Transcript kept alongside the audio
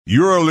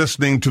You're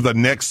listening to the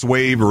Next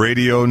Wave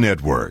Radio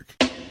Network.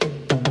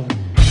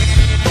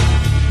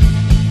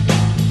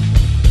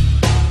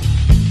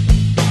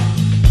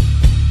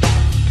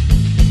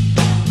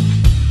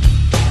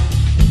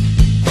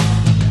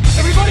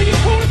 Everybody, you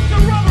call it the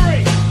robbery!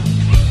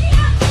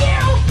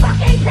 You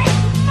fucking big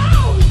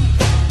moan!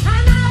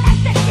 And I'll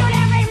execute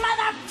every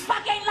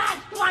motherfucking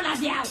last one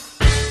of you!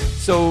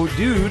 So,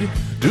 dude,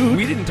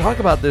 we didn't talk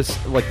about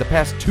this like the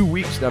past 2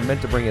 weeks, and I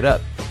meant to bring it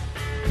up.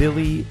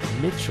 Billy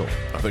Mitchell.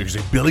 I thought you were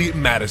saying Billy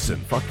Madison.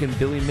 Fucking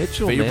Billy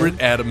Mitchell, Favorite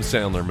man. Adam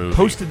Sandler movie.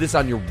 Posted this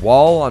on your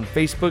wall on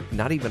Facebook,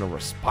 not even a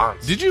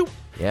response. Did you?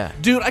 Yeah.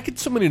 Dude, I get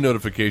so many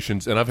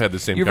notifications, and I've had the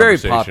same You're very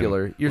conversation.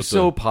 popular. You're with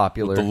so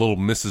popular. With the little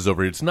misses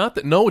over here. It's not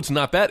that. No, it's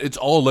not that. It's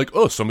all like,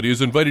 oh, somebody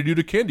has invited you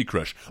to Candy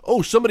Crush.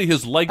 Oh, somebody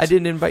has liked. I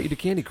didn't invite you to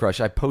Candy Crush.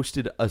 I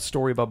posted a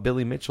story about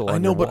Billy Mitchell on I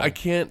know, your but wall. I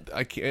can't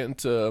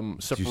separate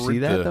Did you see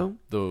that, though?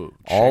 the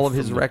All shape of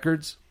his from the-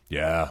 records?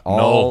 Yeah,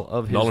 All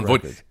of his null and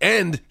void. records.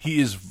 And he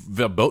is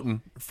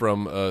verboten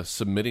from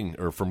submitting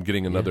or from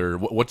getting another.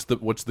 What's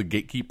the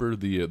gatekeeper?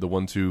 The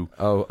one to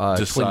Twin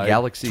decide-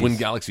 Galaxies. Twin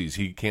Galaxies.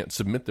 He can't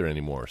submit there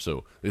anymore.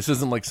 So this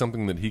isn't like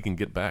something that he can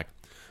get back.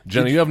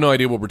 Jenna, you have no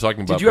idea what we're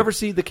talking about. Did you ever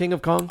see The King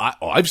of Kong?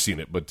 I've seen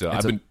it, but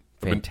I've been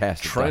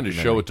fantastic trying to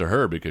documentary. show it to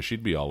her because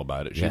she'd be all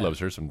about it. She Yeah. loves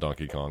her some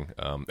Donkey Kong.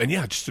 And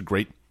yeah, just a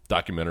great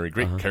documentary,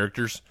 great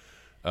characters.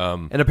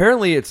 And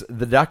apparently,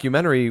 the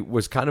documentary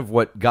was kind of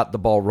what got the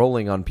ball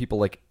rolling on people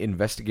like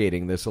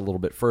investigating this a little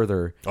bit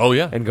further. Oh,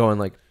 yeah. and going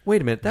like,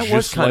 wait a minute, that was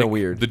Just kind of like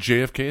weird. The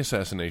JFK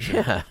assassination.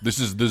 Yeah. This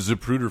is the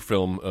Zapruder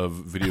film of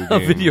video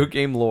game. Video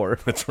game lore.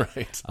 That's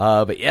right.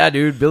 But yeah,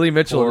 dude, Billy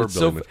Mitchell. Poor It's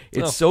Billy so Mitchell.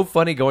 it's Oh. so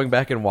funny going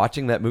back and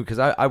watching that movie because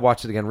I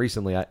watched it again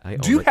recently. I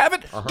Do you own have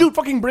it? Dude,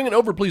 fucking bring it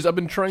over, please. I've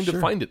been trying to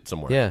Sure. find it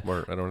somewhere. Yeah,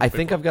 Where I don't. I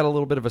think I've got a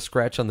little bit of a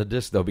scratch on the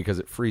disc though because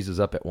it freezes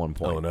up at one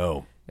point. Oh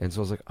no. And so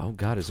I was like, oh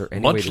god, is there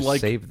any way Much to like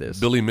save this?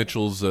 Billy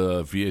Mitchell's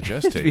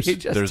VHS tapes,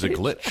 VHS there's a tapes.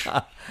 glitch.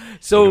 You're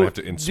So, gonna have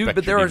to inspect dude,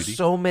 but your there are DVD.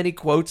 so many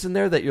quotes in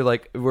there that you're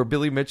like, where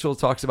Billy Mitchell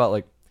talks about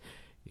like,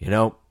 you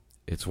know,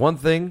 it's one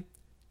thing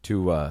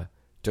to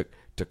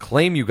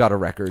claim you got a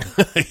record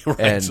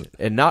Right.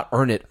 and not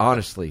earn it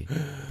honestly,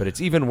 but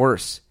it's even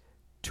worse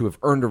to have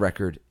earned a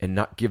record and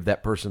not give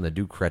that person the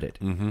due credit.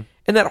 Mm-hmm.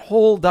 And that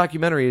whole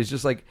documentary is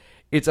just like,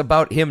 it's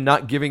about him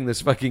not giving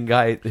this fucking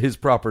guy his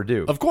proper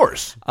due. Of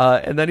course.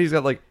 And then he's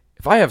got like,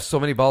 if I have so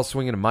many balls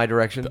swinging in my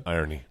direction,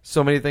 Irony.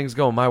 so many things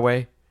going my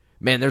way,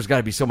 man, there's got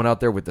to be someone out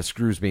there with the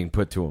screws being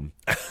put to him.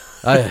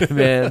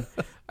 Man,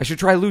 I should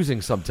try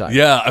losing sometime.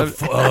 Yeah.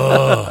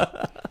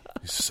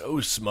 He's so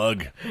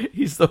smug.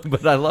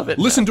 But I love it.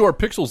 Listen to our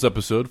Pixels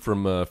episode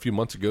from a few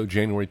months ago,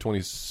 January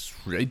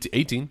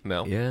 2018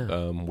 now.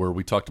 Yeah. Where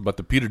we talked about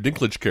the Peter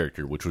Dinklage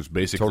character, which was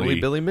basically Totally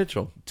Billy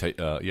Mitchell.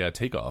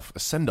 takeoff, a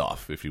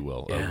send-off, if you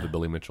will, of the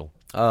Billy Mitchell.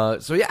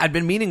 So yeah, I'd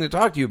been meaning to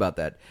talk to you about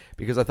that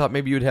because I thought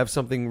maybe you'd have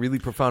something really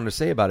profound to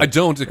say about it. I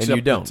don't, and except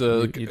you don't.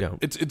 that, You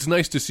don't. It's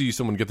nice to see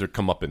someone get their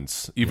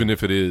comeuppance, even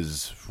if it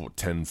is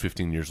 10,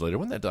 15 years later.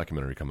 When did that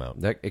documentary come out?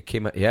 It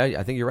came out. Yeah,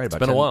 I think you're right. About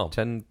been a while.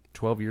 10,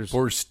 12 years.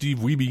 Or Steve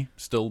Wiebe,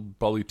 still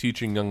probably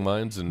teaching young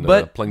minds and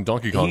But playing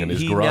Donkey Kong in his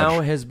he garage.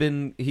 now has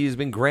been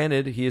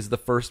granted. He is the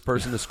first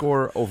person to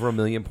score over 1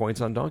 million points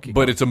on Donkey Kong.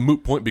 But it's a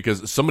moot point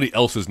because somebody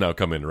else has now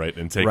come in, right,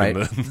 and taken right.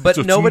 the. But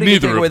so it's nobody can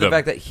neither take of away the them.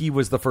 fact that he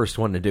was the first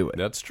one to do it.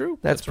 That's true.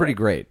 That's pretty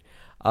right.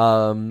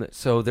 great.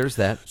 So there's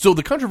that. So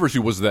the controversy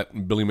was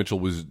that Billy Mitchell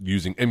was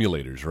using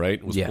emulators,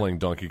 right? Was Yeah. playing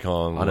Donkey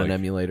Kong On an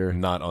emulator.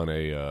 not on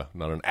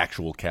an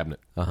actual cabinet.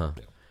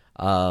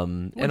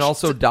 And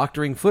also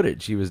doctoring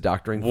footage. He was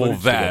doctoring Well,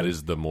 footage. that together.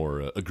 is the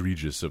more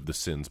egregious of the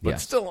sins, but Yeah.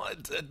 still,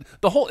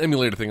 the whole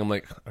emulator thing. I'm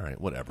like, all right,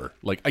 whatever.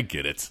 Like, I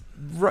get it.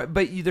 Right,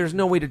 but there's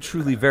no way to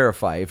truly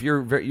verify. If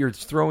you're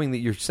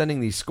sending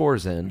these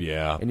scores in,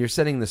 Yeah. and you're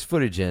sending this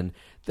footage in,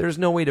 there's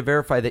no way to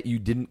verify that you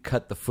didn't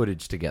cut the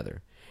footage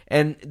together.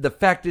 And the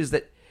fact is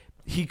that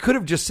he could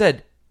have just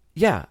said,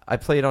 "Yeah, I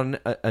played on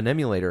an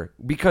emulator,"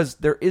 because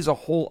there is a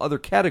whole other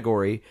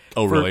category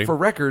for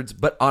records,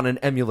 but on an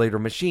emulator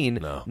machine,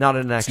 not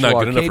an It's actual not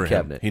good enough arcade for him.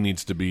 cabinet. He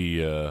needs to be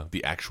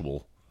the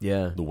actual,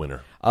 the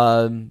winner.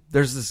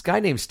 There's this guy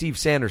named Steve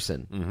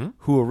Sanderson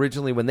who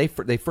originally, when they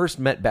first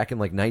met back in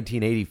like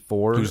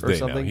 1984 Who's or they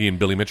something. now? He and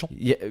Billy Mitchell?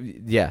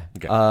 Yeah.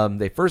 Okay.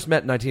 They first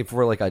met in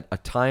 1984, like a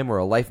Time or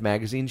a Life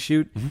magazine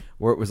shoot,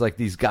 where it was like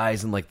these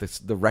guys and like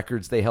the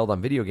records they held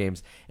on video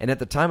games. And at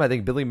the time, I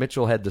think Billy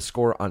Mitchell had the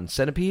score on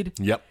Centipede.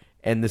 Yep.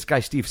 And this guy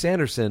Steve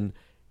Sanderson,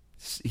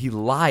 he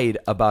lied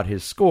about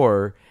his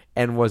score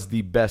and was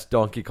the best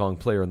Donkey Kong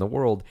player in the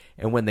world.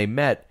 And when they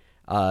met,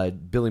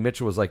 Billy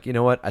Mitchell was like, you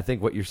know what? I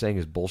think what you're saying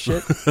is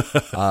bullshit,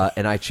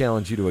 and I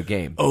challenge you to a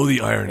game. Oh,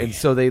 the irony. And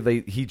so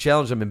he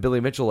challenged him, and Billy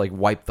Mitchell like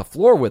wiped the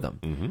floor with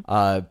him.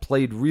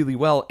 Played really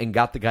well, and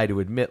got the guy to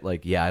admit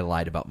like, yeah, I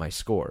lied about my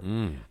score.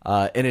 And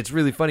it's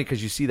really funny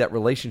because you see that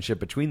relationship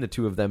between the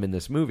two of them in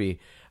this movie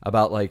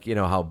about like, you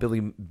know, how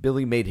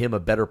Billy made him a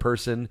better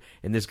person,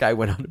 and this guy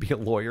went on to be a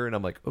lawyer. And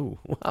I'm like, oh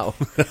wow,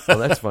 well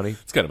that's funny.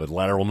 It's kind of a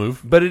lateral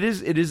move. But it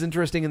is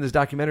interesting in this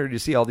documentary to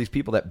see all these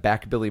people that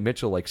back Billy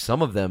Mitchell. Like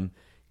some of them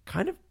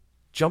kind of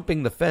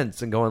jumping the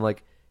fence and going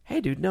like, hey,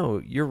 dude, no,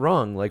 you're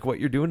wrong. Like, what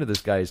you're doing to this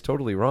guy is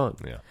totally wrong.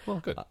 Yeah. Well,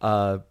 good.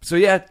 So,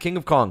 yeah, King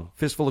of Kong,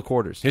 fistful of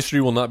quarters. History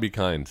will not be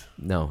kind.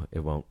 No, it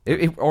won't.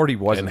 It already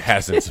wasn't. And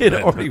hasn't It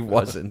been. already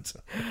wasn't.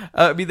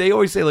 I mean, they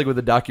always say, like, with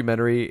a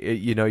documentary,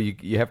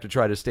 you have to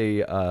try to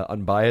stay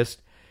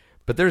unbiased.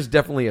 But there's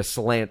definitely a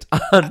slant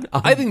on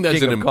I think that's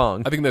King of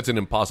Kong. I think that's an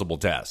impossible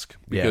task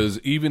because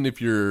even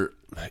if you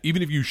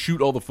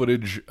shoot all the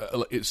footage,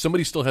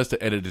 somebody still has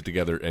to edit it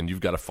together, and you've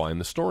got to find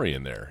the story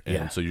in there.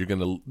 And so you're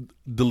going to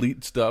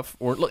delete stuff,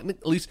 or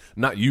at least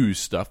not use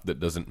stuff that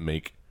doesn't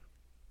make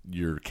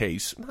your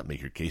case. Not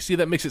make your case. See,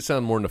 that makes it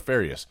sound more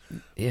nefarious.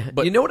 Yeah,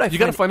 But you know what? you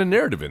got to find a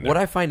narrative in there. What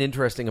I find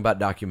interesting about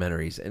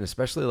documentaries, and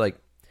especially like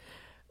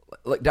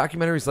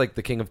documentaries like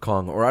The King of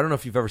Kong, or I don't know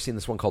if you've ever seen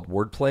this one called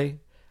Wordplay.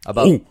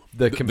 About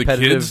the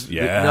competitive, kids?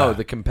 Yeah.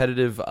 the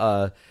competitive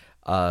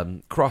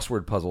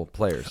crossword puzzle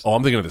players. Oh,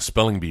 I'm thinking of the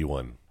spelling bee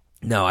one.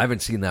 No, I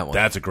haven't seen that one.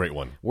 That's a great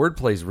one.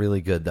 Wordplay's really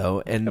good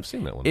though, and I've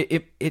seen that one.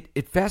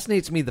 It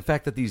fascinates me the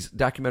fact that these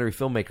documentary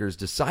filmmakers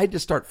decide to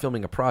start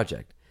filming a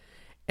project,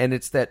 and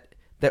it's that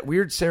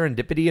weird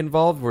serendipity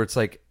involved where it's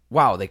like,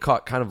 wow, they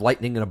caught kind of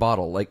lightning in a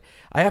bottle. Like,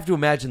 I have to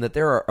imagine that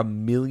there are a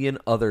million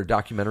other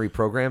documentary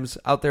programs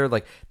out there,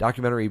 like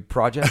documentary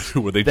projects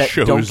Where they that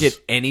chose- don't get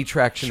any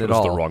traction at chose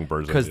all. the wrong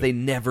birds because idea. they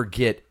never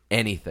get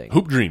anything.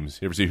 Hoop Dreams.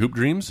 You ever see Hoop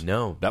Dreams?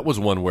 No. That was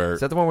one where...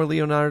 Is that the one where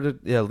Leonardo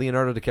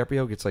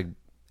DiCaprio gets like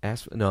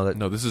ass? No,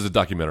 No, this is a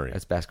documentary.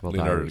 that's Basketball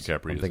Leonardo Diaries.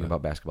 DiCaprio. I'm is thinking that.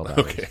 about Basketball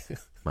Diaries. Okay.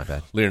 My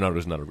bad. Leonardo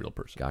is not a real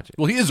person. Gotcha.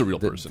 Well, he is a real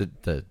person.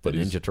 The but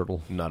he's Ninja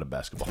Turtle. Not a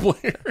basketball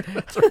player.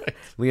 That's right.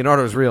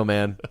 Leonardo's real,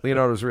 man.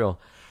 Leonardo's real.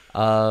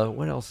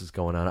 What else is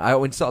going on? I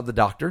went and saw the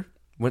doctor.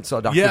 Went and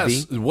saw Dr.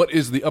 Yes. V. What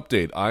is the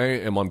update? I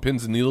am on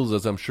pins and needles,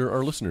 as I'm sure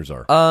our listeners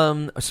are.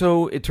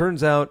 So it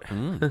turns out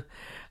Hmm.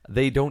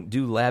 they don't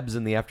do labs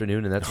in the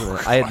afternoon, and that's when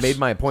I had made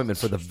my appointment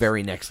for the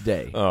very next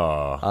day.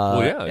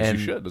 Well, yeah, and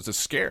you should. It's a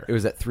scare. It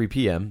was at 3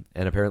 p.m.,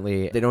 and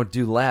apparently they don't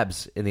do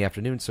labs in the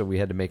afternoon, so we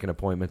had to make an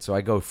appointment. So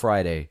I go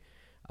Friday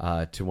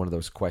to one of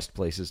those Quest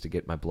places to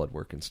get my blood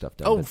work and stuff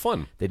done. Oh, And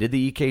fun. They did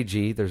the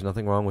EKG. There's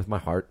nothing wrong with my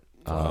heart.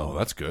 Oh,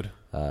 that's good.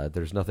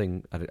 There's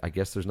nothing. I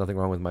guess there's nothing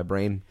wrong with my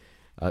brain.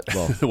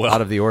 Well,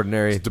 out of the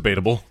ordinary. It's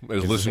debatable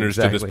as listeners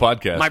to this exactly.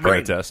 podcast My can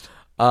brain. attest.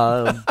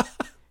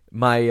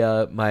 My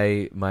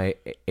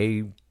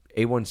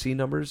A1C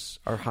numbers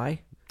are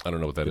high. I don't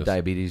know what that is.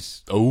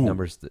 Diabetes Oh.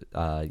 numbers.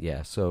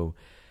 Yeah. So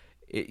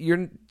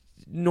your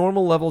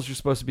normal levels, you're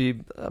supposed to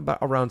be about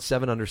around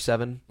 7 under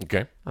 7.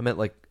 Okay. I'm at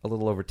like a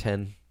little over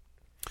 10.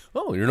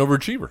 Oh, you're an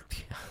overachiever.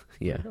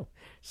 Yeah.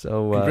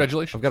 So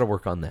Congratulations. I've got to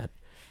work on that.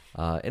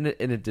 And it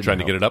didn't Trying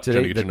to help. get it up? Today,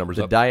 Trying to get your numbers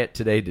the up? diet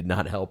today did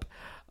not help.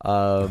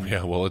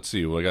 Yeah, well, let's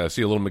see. I got to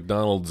see a little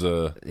McDonald's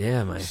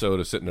Yeah, my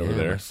soda sitting over yeah,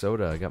 there. my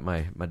soda. I got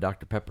my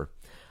Dr. Pepper.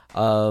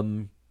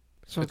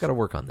 So I've got to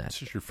work on that. It's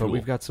just your But fuel.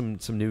 we've got some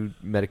new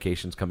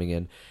medications coming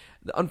in.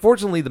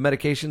 Unfortunately, the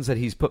medications that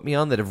he's put me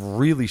on that have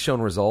really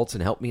shown results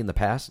and helped me in the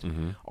past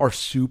are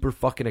super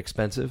fucking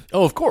expensive.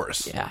 Oh, of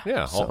course. Yeah.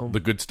 Yeah. So- The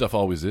good stuff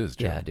always is,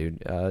 Jim. Yeah,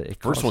 dude.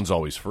 First one's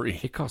always free.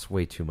 It costs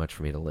way too much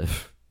for me to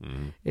live.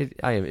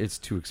 It's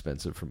too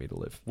expensive for me to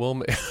live.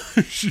 Well,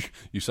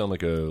 you sound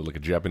like a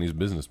Japanese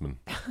businessman.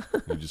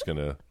 You're just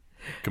gonna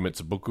commit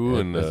Sudoku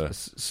and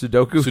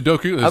Sudoku.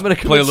 Sudoku. I'm gonna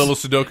play a commit little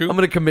Sudoku. I'm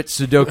gonna commit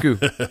Sudoku.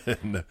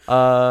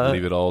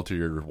 Leave it all to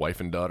your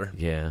wife and daughter.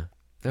 Yeah,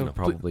 that would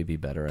probably be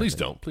better. I Please think.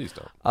 don't. Please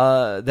don't.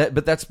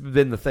 But that's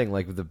been the thing.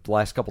 Like the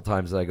last couple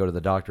times that I go to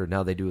the doctor,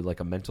 now they do like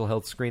a mental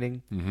health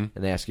screening, and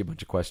they ask you a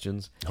bunch of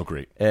questions. Oh,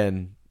 great.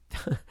 And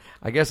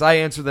I guess I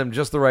answer them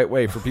just the right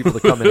way for people to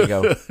come in and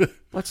go,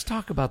 let's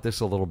talk about this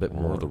a little bit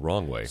more. Or the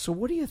wrong way. So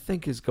what do you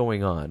think is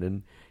going on?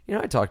 And,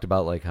 I talked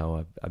about like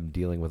how I'm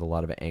dealing with a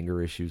lot of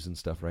anger issues and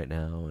stuff right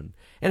now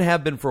and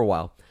have been for a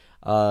while.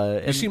 You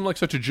And seem like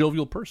such a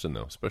jovial person,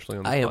 though, especially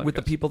on this I am podcast. with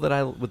the people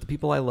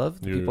I love,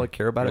 the people I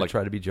care about. I like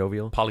try to be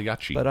jovial.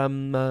 Pagliacci. But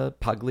I'm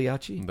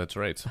Pagliacci. That's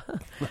right.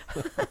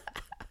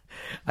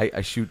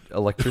 I shoot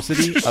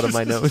electricity out of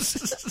my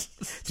nose.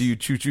 Do you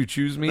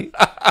choose me?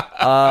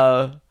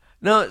 I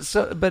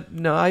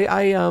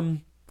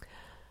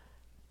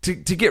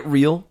to get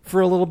real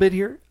for a little bit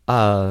here.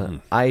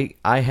 I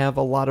have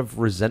a lot of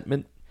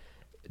resentment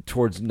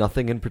towards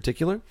nothing in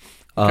particular.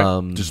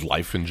 Just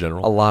life in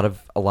general. A lot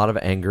of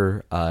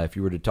anger. If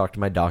you were to talk to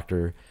my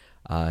doctor,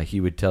 he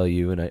would tell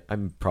you, and I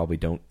probably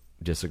don't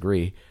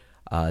disagree,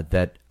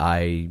 that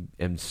I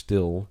am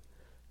still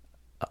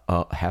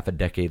half a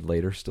decade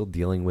later still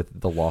dealing with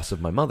the loss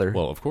of my mother.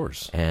 Well, of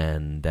course.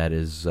 And that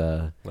is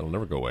That'll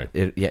never go away.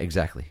 yeah,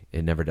 exactly.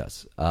 It never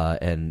does.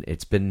 And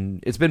it's been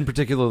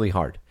particularly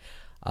hard.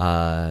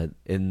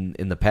 In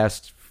the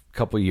past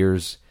couple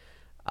years,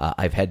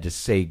 I've had to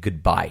say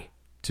goodbye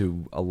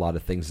to a lot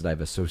of things that I've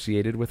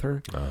associated with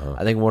her.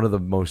 I think one of the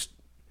most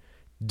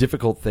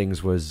difficult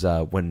things was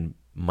when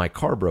my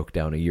car broke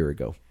down a year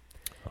ago.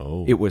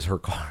 Oh. It was her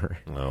car.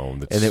 Oh,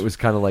 that's- and it was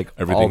kind of like all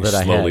everything's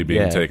that I slowly had.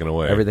 being Yeah, taken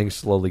away. Everything's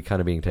slowly kind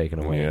of being taken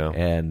away. Yeah.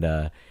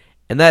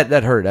 And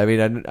that hurt. I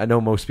mean, I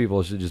know most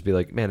people should just be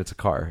like, man, it's a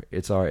car.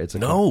 It's a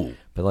No. car.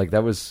 But like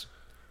that was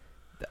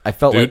I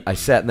felt Dude. like I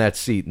sat in that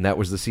seat, and that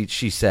was the seat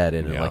she sat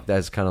in. And Yeah. like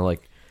that's kind of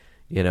like,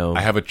 you know,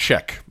 I have a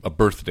check, a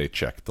birthday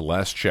check, the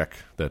last check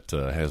that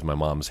has my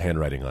mom's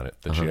handwriting on it.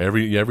 That she,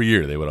 every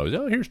year they would always,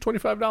 here's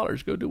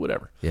 $25, go do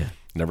whatever. Yeah.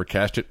 Never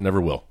cashed it, never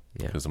will,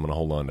 Yeah. because I'm going to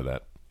hold on to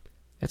that.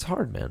 it's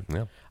hard, man.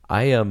 Yeah.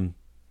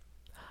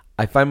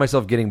 I find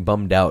myself getting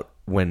bummed out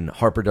when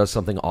Harper does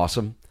something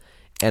awesome,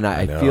 and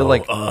I feel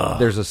like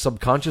there's a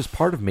subconscious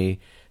part of me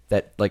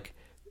that like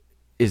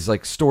is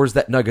like stores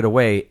that nugget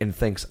away and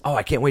thinks, oh,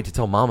 I can't wait to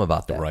tell Mom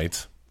about that.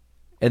 Right.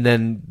 And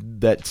then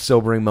that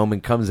sobering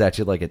moment comes at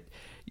you like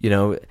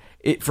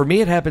for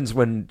me, it happens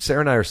when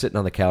Sarah and I are sitting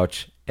on the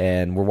couch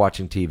and we're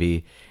watching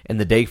TV and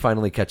the day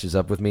finally catches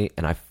up with me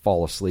and I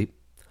fall asleep.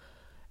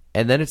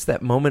 And then it's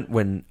that moment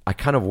when I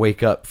kind of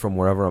wake up from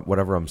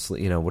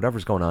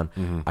whatever's going on.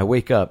 Mm-hmm. I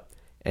wake up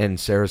and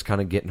Sarah's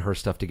kind of getting her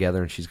stuff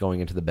together and she's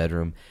going into the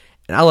bedroom.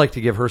 And I like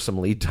to give her some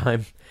lead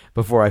time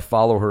before I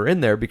follow her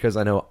in there because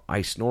I know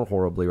I snore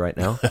horribly right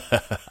now.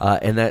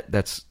 And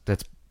that's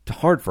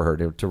hard for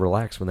her to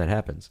relax when that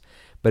happens.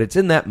 But it's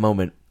in that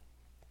moment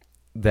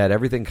that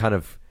everything kind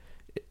of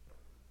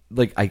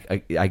like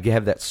I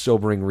have that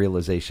sobering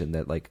realization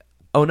that like,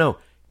 oh no,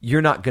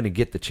 you're not going to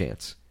get the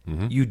chance.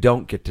 Mm-hmm. You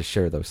don't get to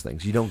share those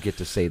things. You don't get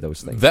to say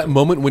those things. That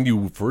moment when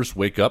you first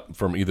wake up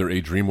from either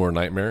a dream or a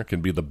nightmare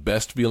can be the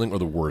best feeling or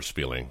the worst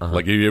feeling.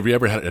 Like, have you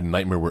ever had a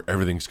nightmare where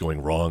everything's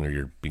going wrong or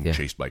you're being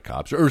chased by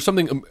cops or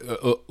something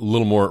a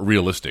little more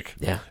realistic?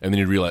 Yeah. And then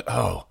you realize,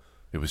 oh,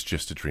 it was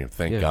just a dream.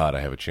 Thank God I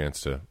have a chance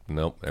to,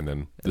 nope. And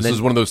then this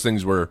is one of those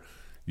things where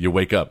you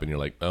wake up and you're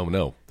like, oh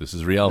no, this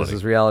is reality. This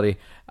is reality.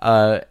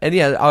 And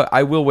yeah,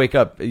 I will wake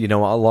up,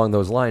 along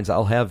those lines.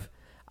 I'll have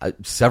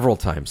several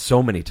times,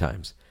 so many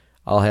times,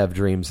 I'll have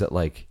dreams that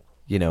like,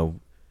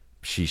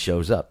 she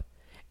shows up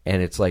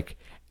and it's like,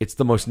 it's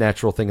the most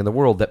natural thing in the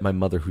world that my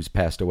mother who's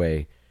passed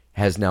away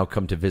has now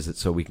come to visit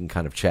so we can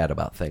kind of chat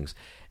about things.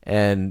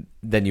 And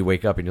then you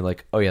wake up and you're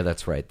like, oh yeah,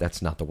 that's right.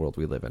 That's not the world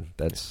we live in.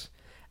 That's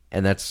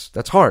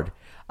hard.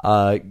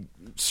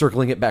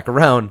 Circling it back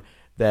around,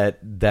 that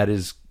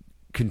is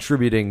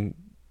contributing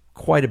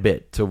quite a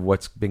bit to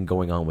what's been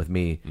going on with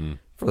me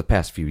for the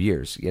past few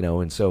years,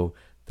 and so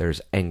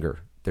there's anger,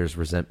 there's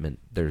resentment,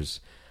 there's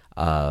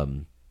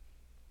I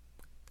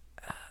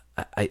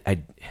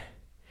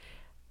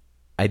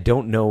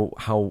don't know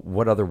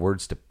what other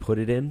words to put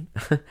it in,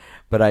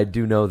 but I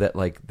do know that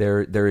like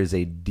there is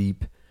a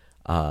deep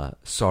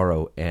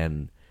sorrow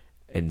and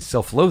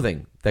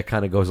self-loathing that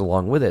kind of goes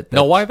along with it.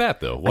 Now, why that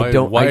though? Why I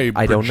don't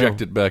project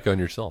know. it back on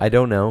yourself? I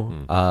don't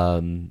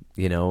know.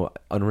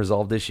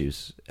 Unresolved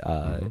issues,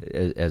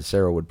 as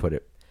Sarah would put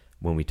it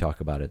when we talk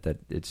about it. That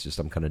it's just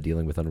I'm kind of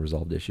dealing with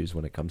unresolved issues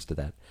when it comes to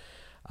that.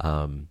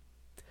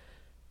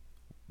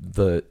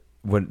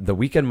 When the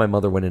weekend my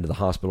mother went into the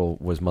hospital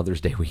was Mother's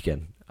Day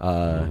weekend,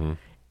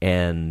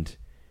 and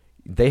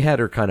they had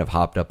her kind of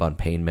hopped up on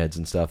pain meds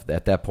and stuff.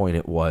 At that point,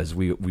 it was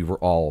we were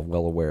all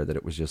well aware that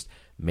it was just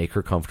make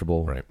her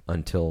comfortable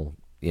until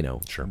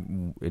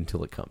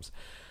until it comes.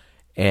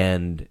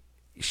 And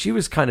she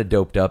was kind of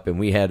doped up, and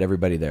we had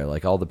everybody there,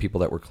 like all the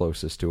people that were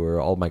closest to her,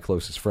 all my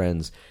closest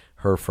friends,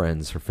 her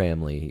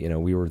family.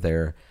 We were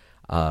there.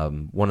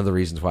 One of the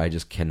reasons why I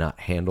just cannot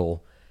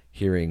handle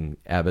hearing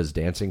ABBA's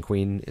Dancing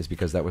Queen is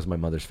because that was my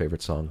mother's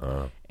favorite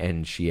song,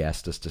 and she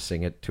asked us to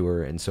sing it to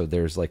her. And so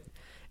there's like,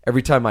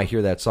 every time I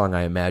hear that song,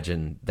 I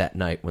imagine that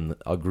night when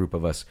a group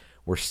of us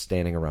were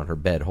standing around her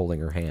bed,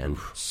 holding her hand,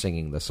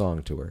 singing the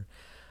song to her.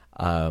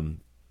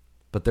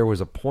 But there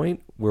was a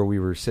point where we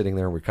were sitting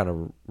there and we're kind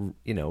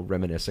of,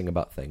 reminiscing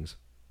about things.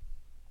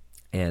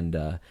 And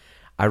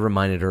I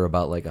reminded her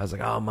about I was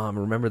like, oh, Mom,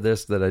 remember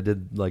this that I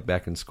did like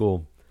back in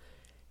school?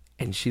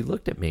 And she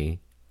looked at me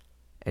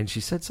and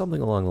she said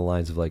something along the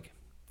lines of like,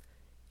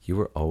 you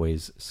were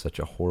always such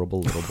a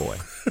horrible little boy.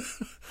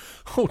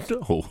 Oh,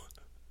 no.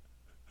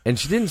 And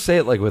she didn't say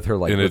it like with her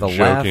like in with a a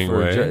laugh joking or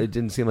way? it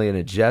didn't seem like in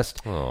a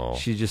jest. Oh.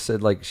 She just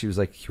said she was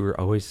like, you were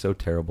always so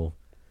terrible.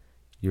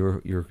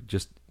 You're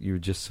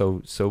just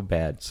so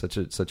bad, such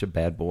a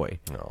bad boy.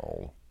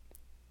 No.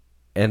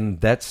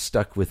 And that's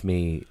stuck with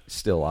me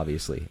still,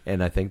 obviously.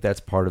 And I think that's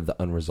part of the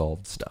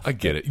unresolved stuff. I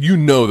get it.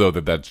 Though,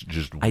 that that's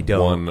just I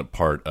don't. one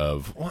part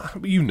of... Well,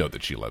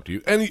 that she loved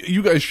you. And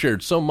you guys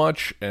shared so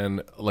much,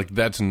 and,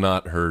 that's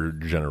not her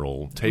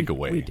general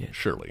takeaway, we did.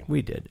 surely.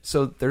 We did.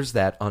 So there's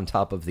that on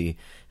top of the...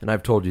 And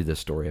I've told you this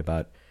story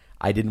about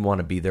I didn't want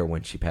to be there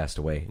when she passed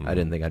away. I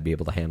didn't think I'd be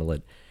able to handle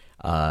it.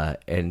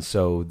 And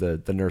so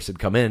the nurse had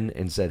come in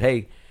and said,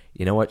 hey...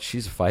 You know what?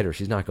 She's a fighter.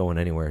 She's not going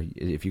anywhere.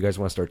 If you guys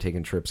want to start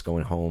taking trips,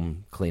 going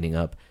home, cleaning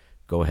up,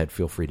 go ahead.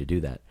 Feel free to do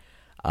that.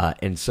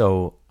 And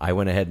so I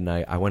went ahead and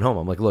I went home.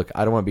 I'm like, look,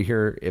 I don't want to be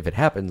here. If it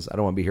happens, I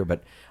don't want to be here.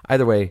 But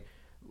either way,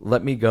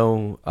 let me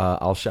go.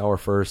 I'll shower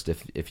first.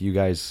 If you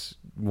guys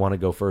want to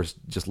go first,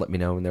 just let me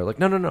know. And they're like,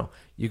 no.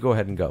 You go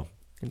ahead and go.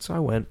 And so I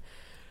went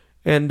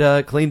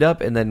and cleaned up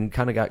and then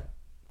kind of got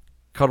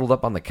cuddled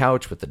up on the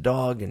couch with the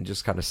dog and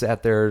just kind of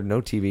sat there, no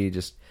TV,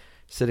 just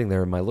sitting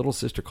there. And my little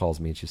sister calls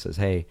me and she says,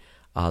 hey,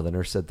 the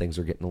nurse said things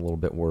are getting a little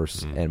bit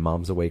worse and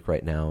Mom's awake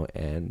right now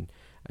and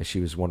she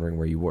was wondering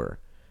where you were.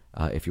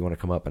 if you want to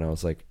come up. And I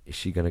was like, is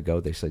she going to go?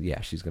 They said,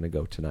 yeah, she's going to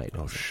go tonight.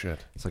 Oh,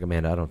 shit. It's like,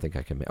 Amanda, I don't think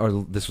I can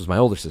or this was my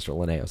older sister,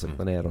 Lene. I was like,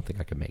 Lene, I don't think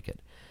I can make it.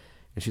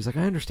 And she's like,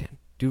 I understand.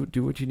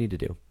 Do what you need to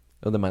do.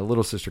 And then my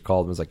little sister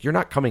called and was like, you're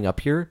not coming up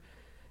here?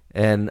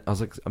 And I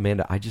was like,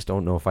 Amanda, I just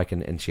don't know if I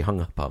can. And she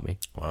hung up on me.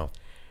 Wow.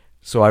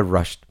 So I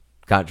rushed,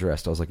 got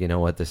dressed. I was like, you know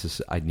what?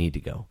 I need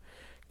to go.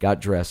 Got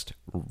dressed,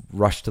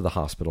 rushed to the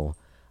hospital,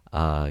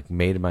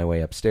 made my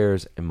way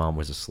upstairs, and Mom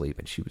was asleep.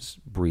 And she was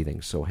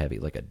breathing so heavy,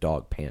 like a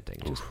dog panting,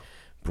 just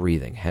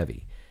breathing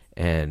heavy.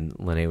 And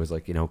Lene was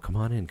like, come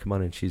on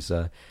in. She's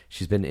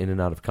been in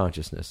and out of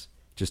consciousness.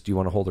 Just, do you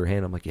want to hold her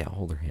hand? I'm like, yeah, I'll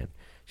hold her hand.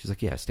 She's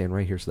like, yeah, stand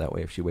right here so that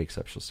way if she wakes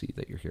up, she'll see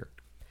that you're here.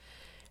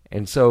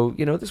 And so,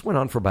 this went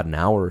on for about an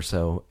hour or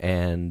so.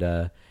 And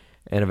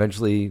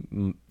eventually,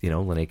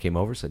 Lene came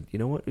over and said, you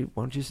know what? Why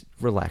don't you just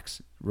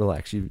relax?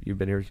 You've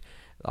been here.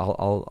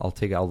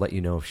 I'll let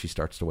you know if she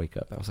starts to wake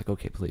up. I was like,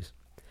 okay, please.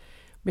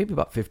 Maybe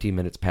about 15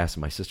 minutes pass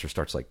and my sister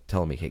starts like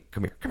telling me, hey,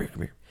 come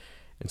here.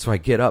 And so I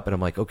get up and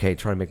I'm like, okay,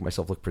 trying to make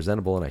myself look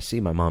presentable. And I see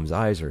my mom's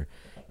eyes are,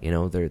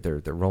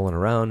 they're rolling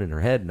around in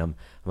her head. And I'm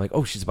like,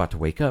 oh, she's about to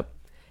wake up.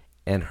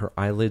 And her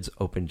eyelids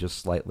open just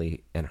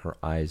slightly and her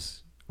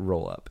eyes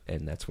roll up.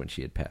 And that's when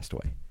she had passed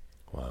away.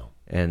 Wow.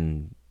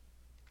 And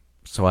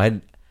so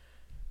I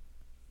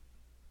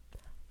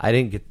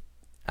didn't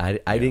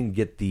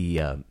get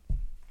the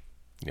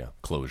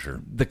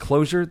closure. The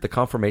closure, the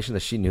confirmation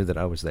that she knew that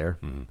I was there.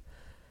 Mm-hmm.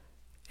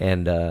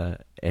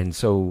 And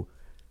so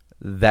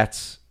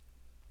that's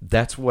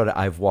what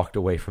I've walked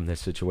away from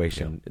this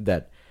situation. Yeah.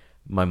 That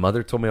my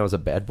mother told me I was a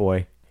bad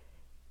boy,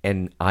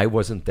 and I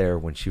wasn't there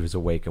when she was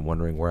awake and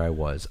wondering where I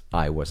was.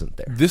 I wasn't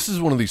there. This is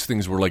one of these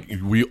things where, like,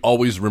 we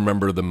always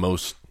remember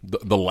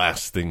the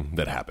last thing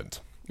that happened.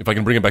 If I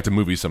can bring it back to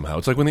movies somehow,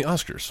 it's like when the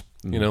Oscars,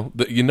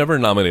 you never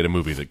nominate a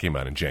movie that came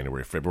out in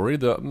January, February.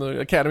 The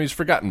Academy's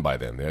forgotten by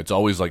then. It's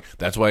always like,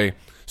 that's why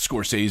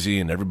Scorsese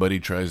and everybody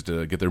tries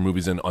to get their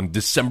movies in on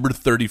December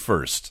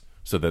 31st.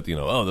 So that,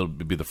 they'll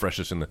be the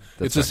freshest in the...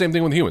 It's the same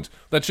thing with humans.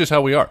 That's just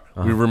how we are.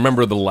 Uh-huh. We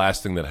remember the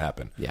last thing that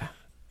happened. Yeah.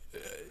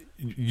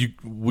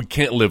 We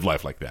can't live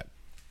life like that.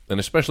 And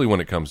especially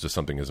when it comes to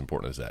something as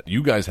important as that.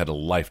 You guys had a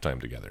lifetime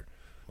together.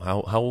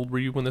 How old were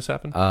you when this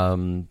happened?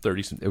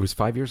 30. It was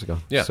 5 years ago.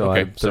 Yeah, so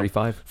okay. I'm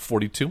 35. So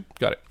 42.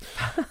 Got it.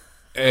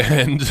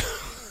 And...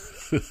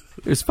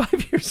 it was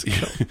 5 years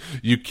ago.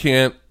 You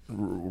can't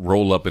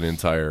roll up an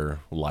entire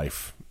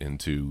life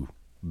into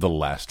the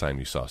last time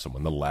you saw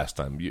someone, the last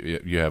time.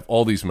 You have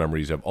all these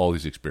memories, you have all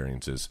these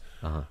experiences.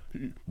 Uh-huh.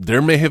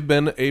 There may have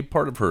been a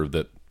part of her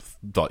that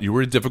thought you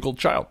were a difficult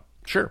child.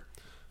 Sure.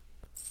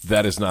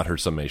 That is not her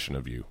summation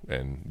of you,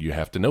 and you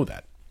have to know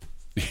that.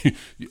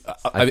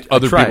 I think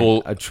other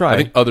people, I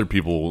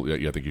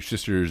think your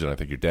sisters and I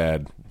think your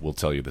dad will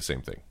tell you the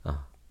same thing. Uh-huh.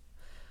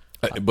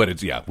 But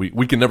it's,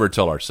 we can never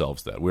tell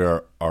ourselves that. We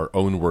are our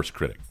own worst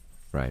critic.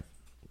 Right.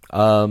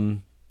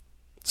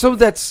 So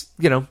that's,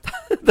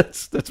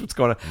 that's what's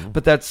going on. Mm-hmm.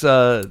 But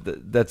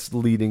that's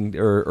leading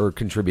or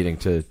contributing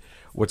to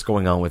what's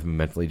going on with me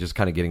mentally. Just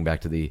kind of getting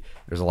back to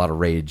there's a lot of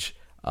rage.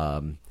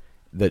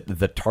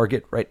 The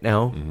target right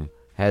now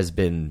has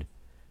been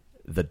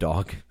the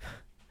dog.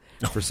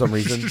 For some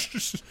reason,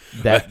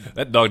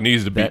 that dog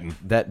needs to be beaten.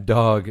 That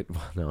dog,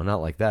 no,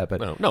 not like that.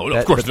 But no,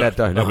 of course not.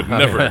 That dog, I would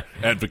never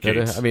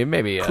advocate.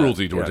 Maybe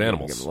cruelty towards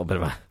animals, a little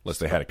bit of unless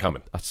they had it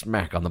coming. A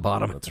smack on the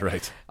bottom. That's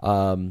right.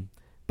 But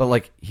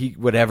like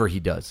whatever he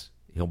does,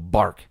 he'll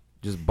bark,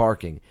 just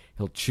barking.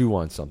 He'll chew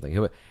on something,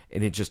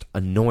 and it just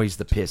annoys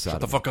the piss out of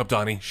him. Shut the fuck up,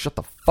 Donnie. Shut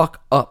the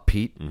fuck up,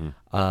 Pete.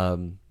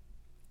 Mm-hmm.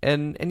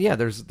 And yeah,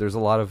 there's a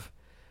lot of.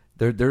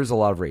 There's a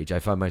lot of rage. I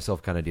find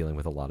myself kind of dealing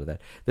with a lot of that.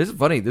 This is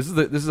funny. This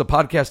is a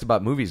podcast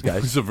about movies,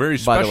 guys. This is a very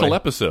special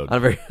episode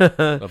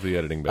of the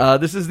Editing Bay.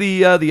 This is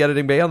the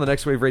Editing Bay on the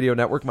Next Wave Radio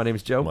Network. My name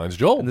is Joe. Mine's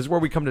Joel. And this is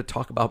where we come to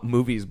talk about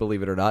movies,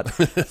 believe it or not.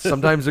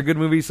 Sometimes they're good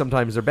movies,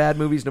 sometimes they're bad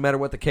movies. No matter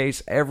what the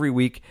case, every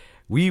week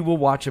we will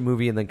watch a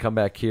movie and then come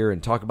back here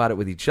and talk about it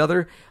with each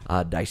other,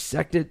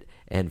 dissect it,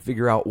 and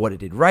figure out what it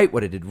did right,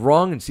 what it did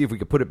wrong, and see if we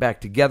could put it back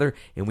together.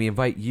 And we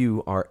invite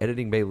you, our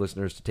Editing Bay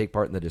listeners, to take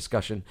part in the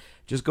discussion.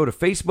 Just go to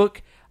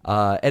Facebook,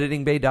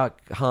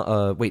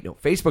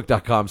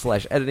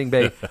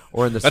 Facebook.com/editingbay,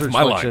 or in the search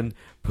function,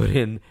 put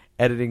in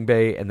Editing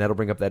Bay, and that'll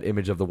bring up that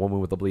image of the woman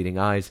with the bleeding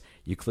eyes.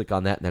 You click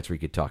on that, and that's where you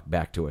can talk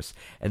back to us.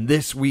 And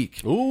this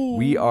week,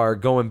 we are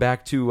going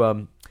back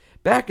to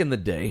back in the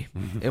day,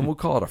 and we'll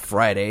call it a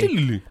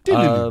Friday.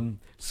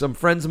 Some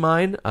friends of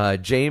mine,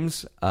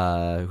 James,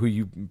 who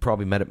you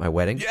probably met at my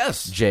wedding.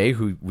 Yes. Jay,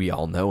 who we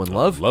all know and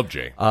love. Love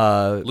Jay.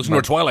 Listen to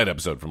our Twilight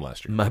episode from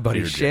last year. My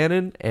buddy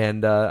Shannon,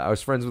 and I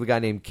was friends with a guy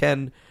named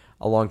Ken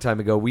a long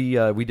time ago. We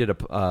did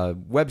a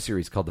web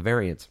series called The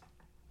Variants.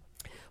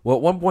 Well,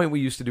 at one point we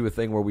used to do a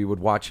thing where we would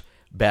watch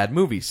bad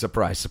movies.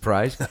 Surprise,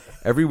 surprise.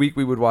 Every week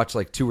we would watch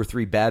like 2 or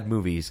 3 bad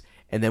movies,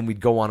 and then we'd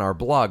go on our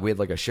blog. We had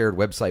like a shared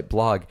website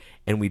blog,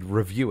 and we'd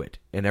review it.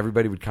 And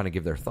everybody would kind of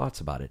give their thoughts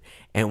about it.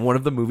 And one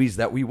of the movies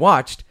that we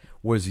watched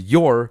was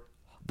The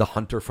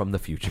Hunter from the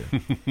Future.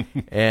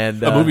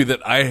 And a movie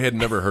that I had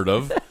never heard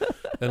of.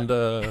 and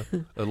a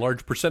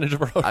large percentage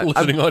of our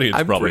listening audience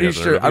I'm probably pretty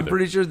hasn't sure. heard of I'm either.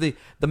 pretty sure the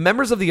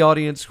members of the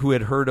audience who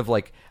had heard of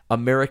like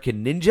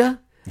American Ninja,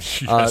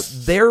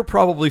 Yes. they're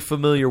probably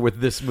familiar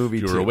with this movie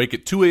You too. were awake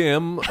at 2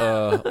 a.m.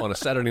 On a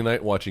Saturday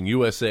night watching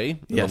USA in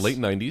Yes. the late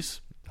 90s.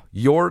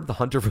 You're the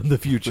Hunter from the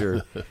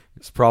Future.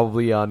 It's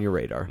probably on your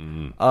radar.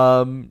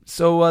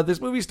 So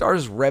this movie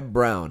stars Reb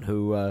Brown,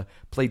 who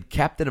played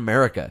Captain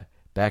America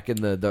back in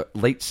the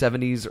late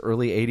 70s,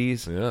 early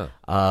 80s. Yeah.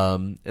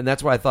 And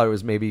that's why I thought it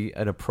was maybe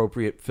an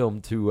appropriate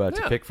film to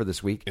pick for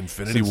this week.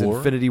 Infinity Since War.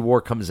 Infinity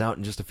War comes out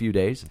in just a few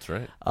days. That's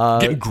right.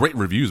 Getting great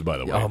reviews, by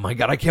the way. Oh my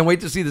God, I can't wait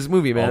to see this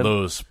movie, man. All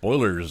those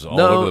spoilers all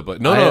No, over the place.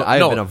 I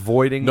have been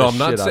avoiding No, the I'm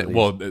not shit out saying. of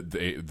Well,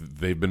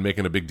 they've been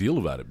making a big deal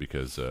about it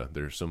because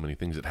there's so many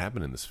things that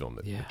happen in this film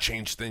that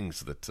change things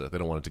that they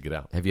don't want it to get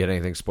out. Have you had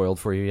anything spoiled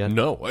for you yet?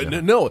 No.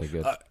 Okay,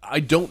 good. I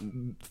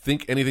don't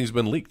think anything's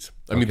been leaked.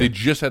 I mean, they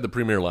just had the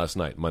premiere last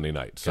night, Monday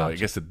night. So I Gotcha.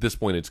 guess at this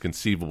point, it's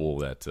conceivable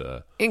that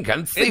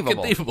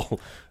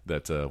Inconceivable.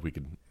 that we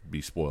could be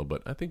spoiled.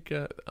 But I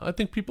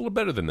think people are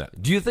better than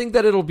that. Do you think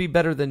that it'll be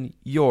better than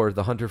You're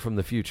the Hunter from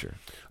the Future?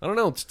 I don't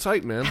know. It's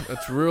tight, man.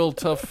 That's real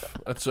tough.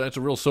 That's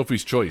a real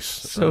Sophie's choice.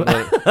 So-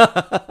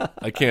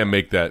 I can't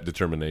make that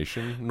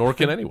determination, nor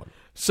can anyone.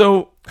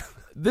 So,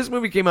 this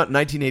movie came out in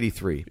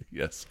 1983,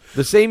 Yes.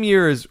 the same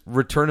year as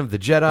Return of the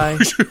Jedi.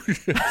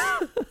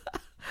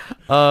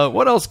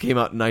 What else came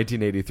out in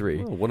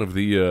 1983? One of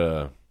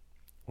the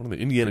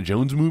Indiana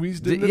Jones movies,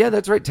 didn't it? Yeah,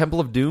 that's right, Temple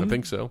of Doom. I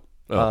think so.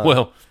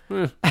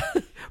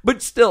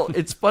 But still,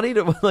 it's funny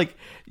to like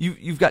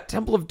you've got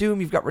Temple of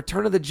Doom, you've got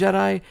Return of the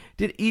Jedi.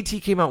 Did E.T.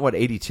 came out what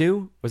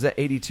 82? Was that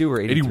 82 or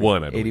 83?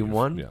 81, I believe.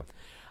 81.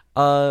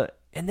 Yeah.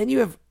 And then you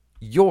have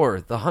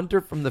You're the Hunter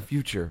from the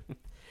Future,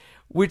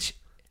 which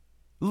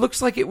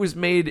looks like it was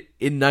made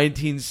in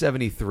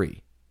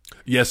 1973.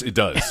 Yes, it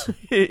does.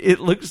 It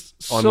looks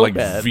On so like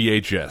bad.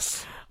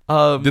 VHS.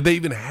 Did they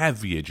even have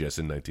VHS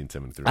in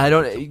 1973? I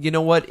don't. You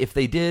know what? If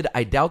they did,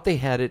 I doubt they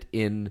had it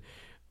in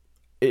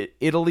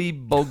Italy,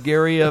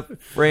 Bulgaria,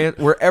 France,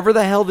 wherever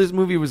the hell this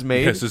movie was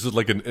made. Yes, this is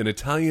like an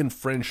Italian,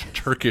 French,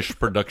 Turkish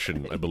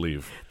production, I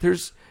believe.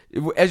 There's,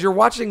 as you're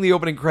watching the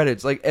opening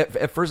credits, like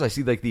at first I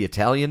see like the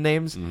Italian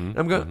names, and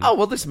I'm going, oh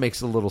well, this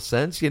makes a little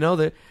sense, you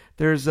know.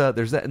 There's that,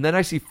 and then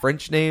I see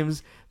French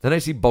names, then I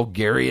see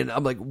Bulgarian.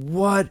 I'm like,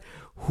 what?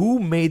 Who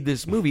made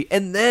this movie?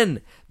 And then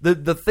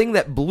the thing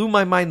that blew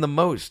my mind the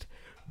most,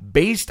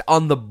 based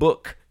on the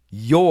book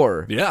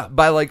You're,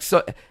 by like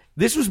so.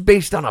 This was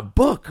based on a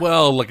book.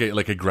 Well, like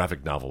a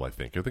graphic novel, I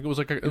think. I think it was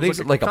like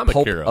a comic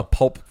hero. A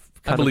pulp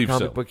kind I believe of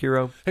comic so. book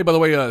hero. Hey, by the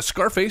way,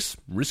 Scarface,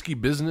 Risky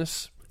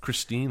Business,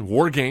 Christine,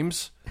 War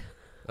Games,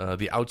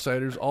 The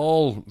Outsiders,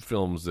 all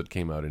films that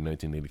came out in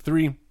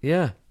 1983.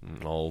 Yeah,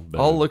 All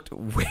better. all looked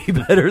way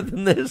better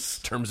than this.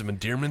 Terms of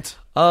endearment.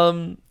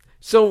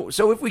 So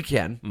if we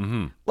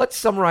can, let's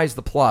summarize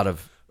the plot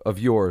of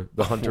You're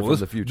the Hunter from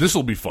the Future. This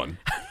will be fun.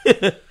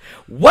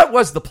 What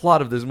was the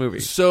plot of this movie?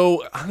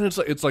 So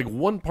it's like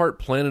one part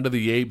Planet of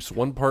the Apes,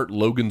 one part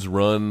Logan's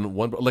Run,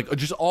 like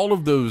just all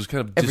of those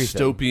kind of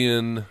Everything.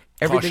 dystopian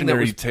Everything that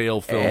cautionary was-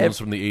 tale films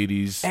from the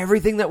 80s.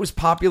 Everything that was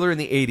popular in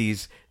the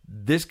 80s,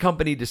 this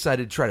company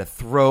decided to try to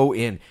throw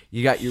in.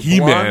 You got your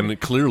He-Man, blonde,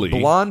 clearly.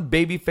 blonde,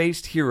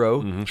 baby-faced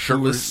hero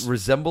shirtless. who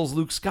resembles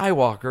Luke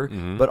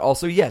Skywalker, but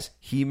also, yes,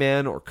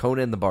 He-Man or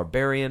Conan the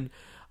Barbarian.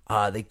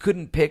 They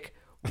couldn't pick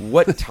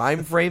what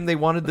time frame they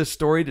wanted this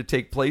story to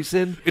take place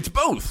in. It's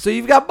both. So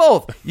you've got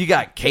both. You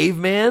got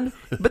caveman,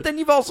 but then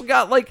you've also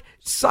got like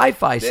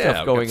sci-fi Yeah, stuff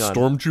we've going got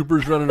on.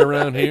 Stormtroopers running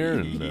around here,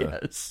 and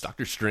Yes.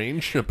 Doctor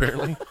Strange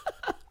apparently.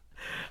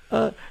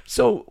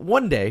 So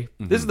one day,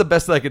 this is the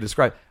best that I could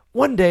describe.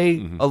 One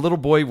day, a little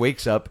boy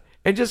wakes up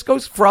and just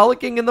goes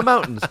frolicking in the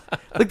mountains.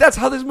 Like that's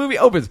how this movie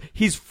opens.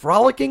 He's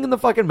frolicking in the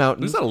fucking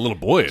mountains. He's not a little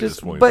boy at Just- this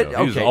point. but,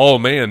 though. He's okay. all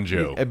man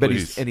Joe. But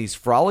Please. he's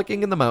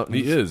frolicking in the mountains.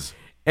 He is.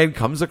 And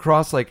comes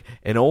across like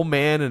an old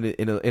man and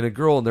a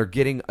girl, and they're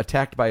getting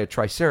attacked by a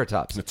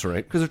triceratops. That's right.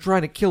 Because they're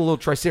trying to kill a little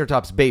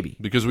triceratops baby.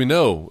 Because we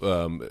know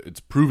it's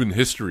proven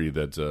history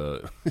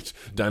that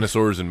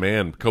dinosaurs and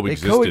man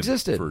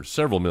coexisted. for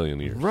several million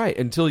years. Right,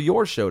 until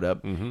Yor showed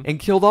up and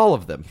killed all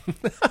of them.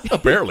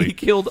 Apparently. He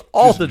killed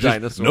all the Just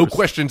dinosaurs. No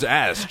questions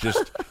asked.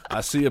 Just,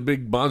 I see a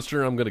big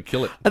monster, I'm going to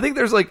kill it. I think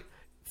there's like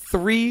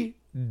 3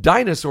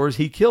 dinosaurs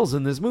he kills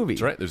in this movie.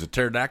 That's right. There's a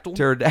pterodactyl.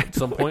 Pterodactyl At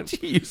some point.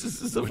 which he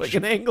uses as a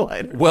fucking hang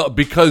glider. Well,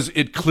 because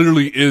it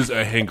clearly is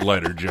a hang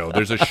glider, Joe.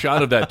 There's a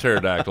shot of that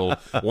pterodactyl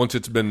once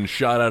it's been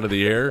shot out of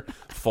the air,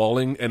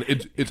 falling, and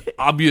it's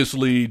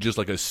obviously just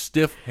like a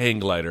stiff hang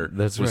glider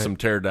That's with right. some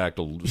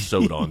pterodactyl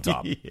sewed on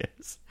top.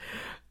 Yes.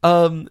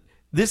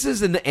 This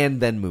is an and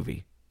then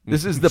movie.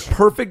 This is the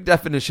perfect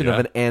definition of Yeah.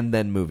 an and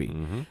then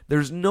movie.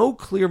 There's no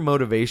clear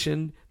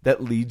motivation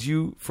that leads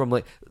you from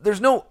like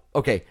there's no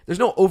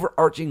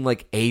overarching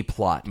like a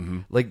plot.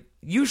 Like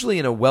usually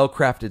in a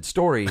well-crafted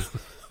story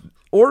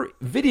or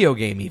video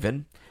game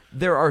even,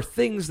 there are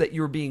things that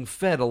you're being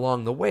fed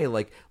along the way,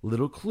 like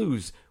little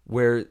clues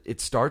where it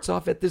starts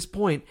off at this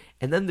point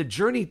and then the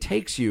journey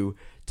takes you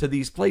to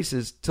these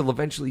places till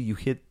eventually you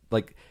hit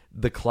like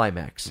the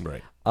climax.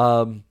 Right.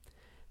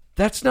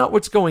 That's not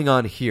what's going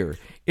on here.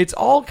 It's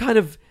all kind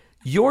of,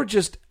 Yor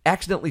just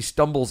accidentally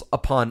stumbles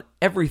upon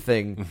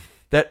everything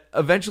that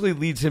eventually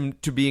leads him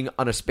to being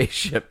on a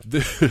spaceship.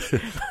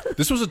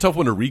 This was a tough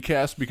one to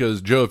recast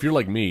because, Joe, if you're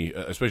like me,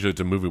 especially if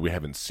it's a movie we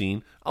haven't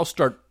seen, I'll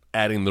start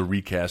adding the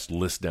recast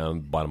list down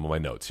the bottom of my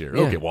notes here.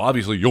 Yeah. Okay, well,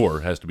 obviously Yor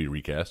has to be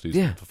recast. He's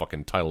Yeah. the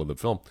fucking title of the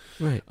film.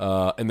 Right.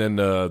 And then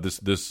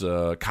this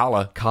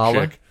Kala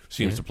chick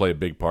seems to play a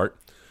big part.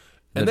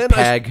 And The then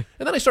Pag.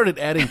 and then I started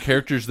adding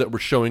characters that were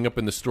showing up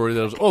in the story that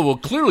I was, oh, well,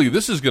 clearly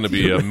this is going to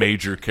be a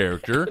major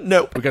character.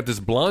 Nope. We got this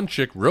blonde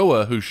chick,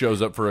 Roa, who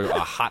shows up for a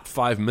hot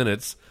 5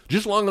 minutes,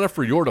 just long enough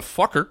for Yor to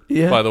fuck her,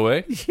 Yeah. by the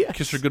way. Yes.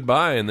 Kiss her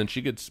goodbye, and then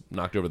she gets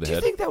knocked over the Do you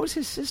head. think that was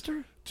his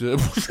sister?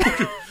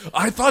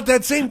 I thought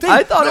that same thing.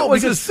 I thought it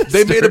was because his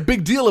they made sister. a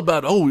big deal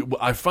about, oh,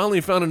 I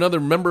finally found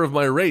another member of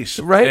my race.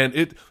 Right.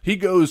 And he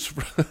goes,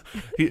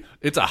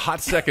 it's a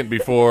hot second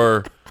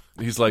before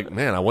he's like,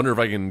 man, I wonder if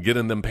I can get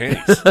in them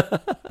panties.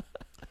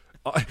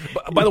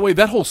 By the way,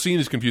 that whole scene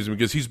is confusing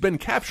because he's been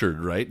captured,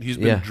 right? He's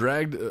been Yeah.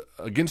 dragged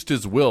against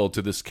his will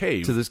to this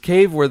cave. To this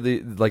cave where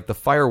the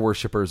fire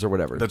worshippers or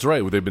whatever. That's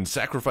right. Where they've been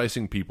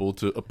sacrificing people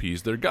to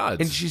appease their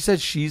gods. And she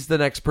says she's the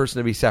next person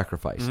to be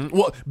sacrificed.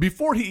 Well,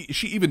 before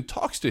she even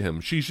talks to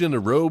him, she's in a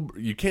robe.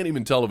 You can't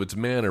even tell if it's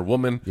man or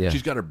woman. Yeah.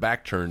 She's got her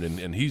back turned,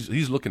 and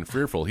he's looking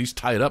fearful. He's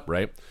tied up,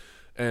 right?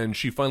 And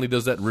she finally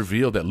does that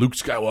reveal, that Luke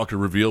Skywalker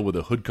reveal, where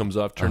the hood comes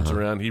off, turns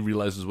around, he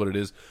realizes what it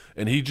is,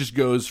 and he just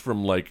goes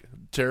from like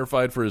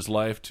terrified for his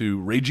life to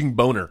raging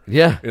boner.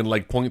 Yeah. in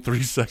like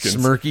 0.3 seconds.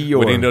 Smirky Yor.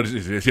 when he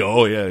notices.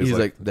 Oh yeah, He's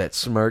like, that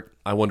smirk.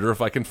 I wonder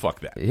if I can fuck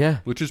that. Yeah.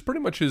 which is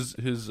pretty much his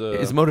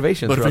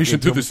Motivation. throughout motivation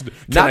the to film.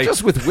 this. Not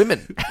just with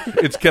women.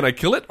 It's can I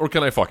kill it or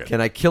can I fuck it?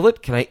 Can I kill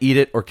it? Can I eat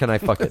it? Or can I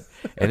fuck it?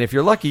 And if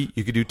you're lucky,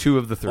 you could do 2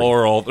 of the 3.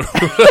 Or all.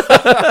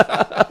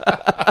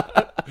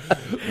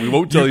 We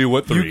won't tell you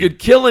what three. You could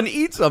kill and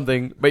eat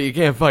something, but you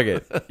can't fuck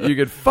it. You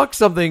could fuck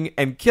something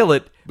and kill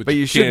it, but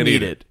you shouldn't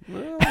can't eat eat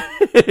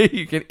it.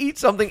 You can eat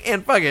something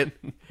and fuck it,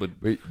 but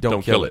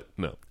don't kill it.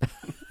 No.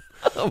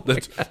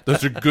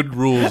 Those are good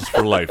rules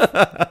for life.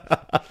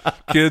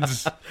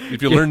 Kids,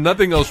 if you learn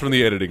nothing else from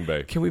the editing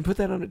bay. Can we put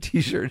that on a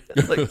T-shirt?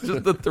 Like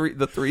just the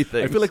three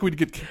things. I feel like we'd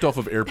get kicked off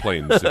of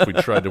airplanes if we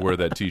tried to wear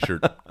that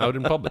T-shirt out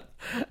in public.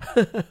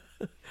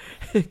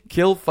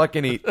 Kill, fuck,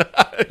 and eat.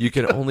 You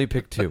can only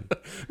pick 2.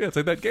 Yeah, it's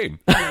like that game.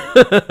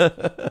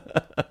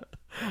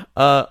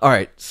 All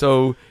right,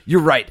 so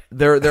you're right.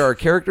 There are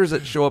characters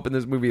that show up in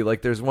this movie.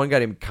 Like there's one guy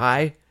named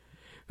Kai,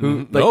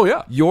 who Oh,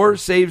 yeah. Yor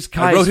saves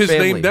Kai's I wrote his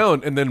family. name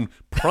down and then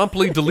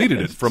promptly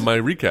deleted it from my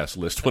recast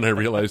list when I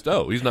realized,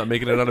 oh, he's not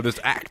making it out of this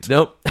act.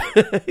 Nope,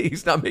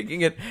 he's not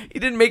making it. He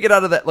didn't make it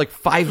out of that like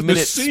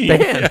 5-minute scene,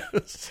 span.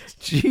 yes.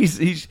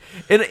 Jeez,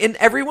 and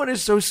everyone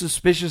is so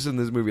suspicious in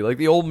this movie. Like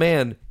the old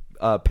man,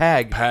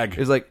 Pag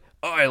is like,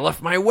 oh, I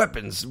left my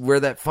weapons where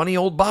that funny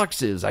old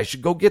box is. I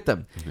should go get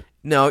them.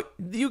 No,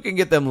 you can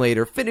get them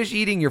later. Finish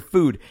eating your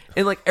food.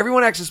 And like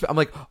everyone acts. I'm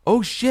like,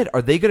 oh shit,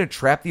 are they going to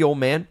trap the old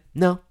man?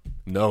 No.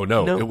 No,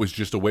 it was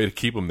just a way to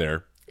keep him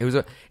there. It was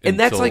and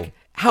that's Until- like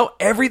how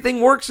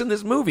everything works in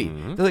this movie.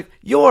 They're like,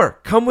 Yor,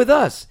 come with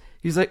us.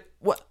 He's like,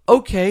 what?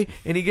 Okay.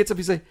 And he gets up.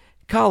 He's like,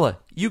 Kala,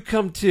 you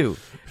come too.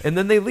 And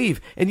then they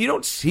leave. And you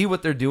don't see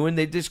what they're doing.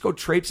 They just go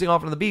traipsing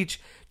off on the beach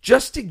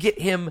just to get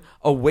him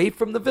away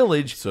from the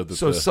village so that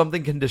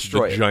something can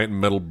destroy The it. giant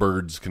metal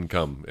birds can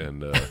come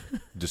and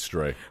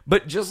destroy.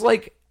 But just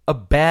like a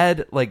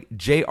bad like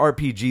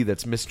JRPG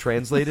that's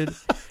mistranslated,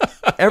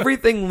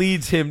 everything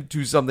leads him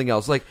to something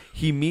else. Like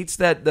he meets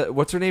that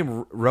what's her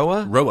name?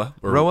 Roa? Roa,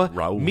 or Roa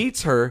Raoul.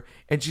 meets her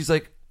and she's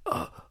like,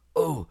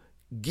 oh,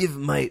 give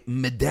my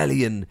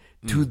medallion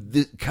to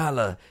the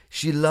Kala.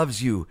 She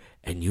loves you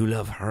and you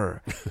love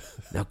her.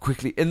 Now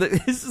quickly. And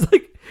this is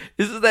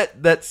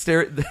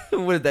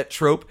that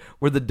trope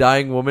where the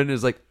dying woman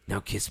is like, now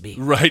kiss me.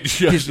 Right.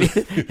 Kiss Yes.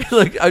 me.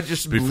 Like I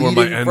just Before my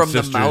bleeding from the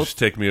ancestors mouth.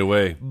 take me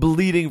away.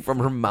 Bleeding from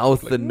her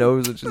mouth and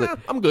nose, and she's like,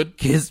 I'm good.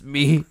 kiss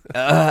me.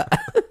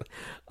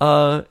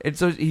 And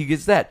so he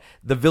gets that.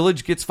 The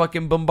village gets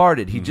fucking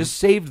bombarded. He just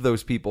saved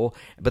those people,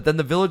 but then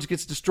the village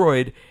gets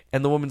destroyed,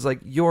 and the woman's like,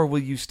 Yor, will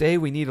you stay?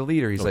 We need a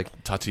leader. He's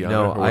like, Tatiana,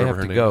 no, or I whatever have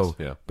her to name go.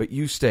 is. Yeah. But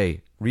you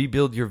stay.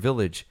 Rebuild your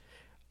village.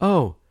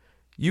 Oh,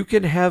 you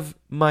can have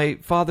my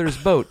father's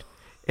boat,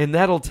 and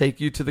that'll take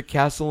you to the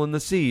castle in the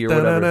sea or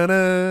whatever.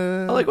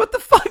 I'm like, what the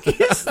fuck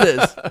is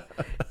this?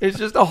 It's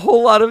just a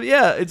whole lot of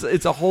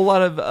it's a whole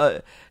lot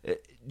of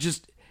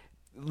just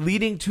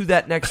leading to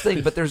that next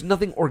thing, but there's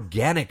nothing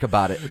organic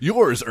about it.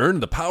 Yours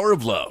earned the power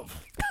of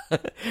love.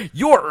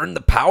 You're earned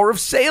the power of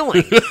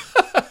sailing.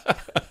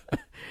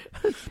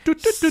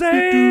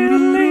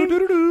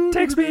 Sailing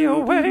takes me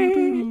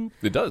away.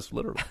 It does,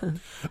 literally.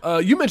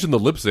 You mentioned the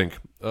lip sync,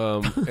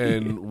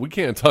 and we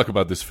can't talk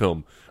about this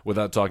film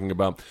without talking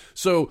about.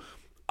 So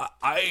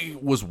I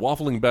was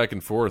waffling back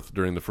and forth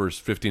during the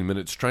first 15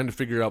 minutes trying to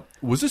figure out,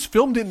 was this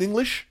filmed in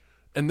English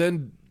and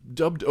then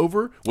dubbed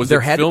over? Was There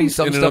it had to be filmed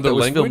some in stuff another that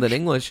was language? filmed in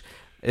English.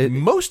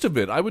 Most of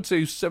it, I would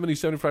say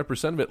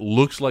 70-75% of it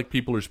looks like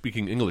people are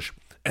speaking English.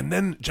 And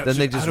then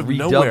they just out of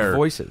redub nowhere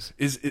voices.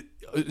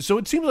 So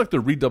it seems like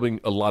they're redubbing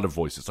a lot of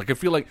voices. Like I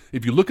feel like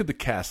if you look at the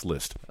cast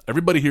list,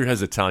 everybody here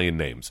has Italian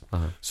names.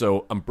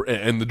 So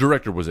and the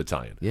director was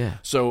Italian. Yeah.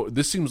 So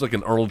this seems like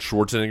an Arnold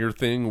Schwarzenegger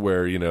thing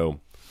where,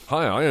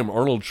 hi, I am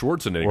Arnold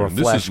Schwarzenegger, Or a and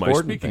this Flash is my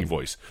Gordon speaking thing.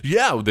 voice.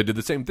 Yeah, they did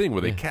the same thing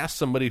where they cast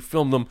somebody,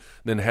 filmed them,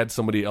 then had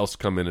somebody else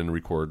come in and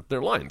record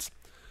their lines.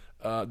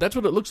 That's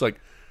what it looks like.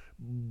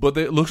 But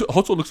it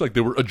also looks like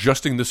they were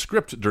adjusting the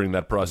script during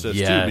that process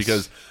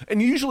too,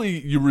 and usually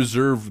you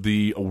reserve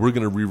we're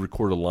going to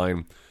re-record a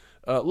line.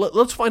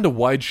 Let's find a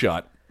wide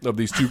shot of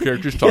these two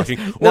characters talking,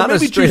 or Not a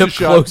maybe straight choose up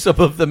shot close up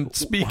of them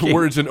speaking.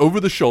 where it's an over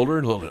the shoulder,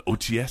 a little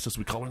OTS as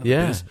we call it in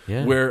the biz,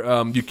 yeah.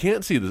 where you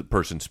can't see the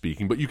person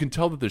speaking, but you can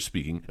tell that they're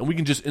speaking, and we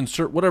can just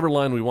insert whatever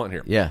line we want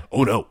here. Yeah.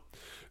 Oh no,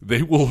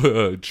 they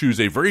will choose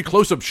a very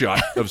close up shot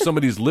of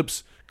somebody's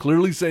lips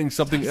clearly saying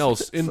something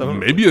else in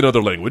maybe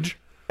another language.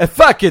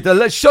 Fuck it,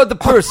 let's show the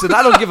person.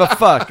 I don't give a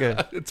fuck.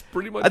 It's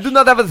pretty much. I do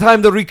not have the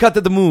time to recut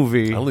the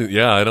movie.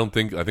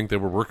 I think they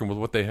were working with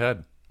what they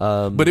had.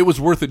 But it was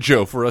worth it,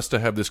 Joe, for us to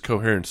have this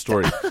coherent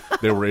story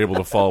they were able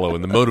to follow,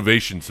 and the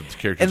motivations of the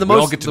characters. And the we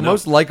all get to know.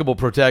 most likable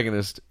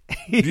protagonist.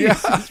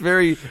 He's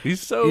very.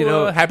 He's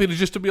so happy to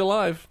just to be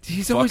alive.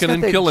 He's always fucking got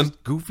that and killing.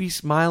 just goofy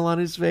smile on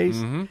his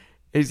face.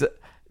 He's.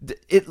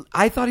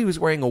 I thought he was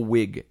wearing a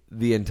wig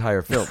the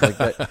entire film. Like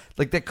that.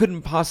 Like that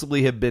couldn't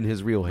possibly have been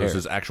his real hair. Those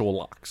his actual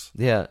locks.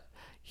 Yeah,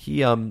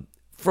 he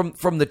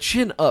from the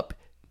chin up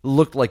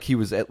looked like he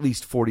was at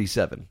least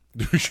 47.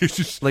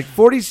 Like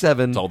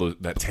 47. It's all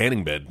that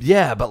tanning bed.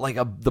 Yeah, but like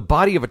the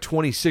body of a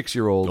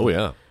 26-year-old. Oh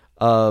yeah,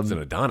 it's an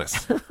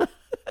Adonis.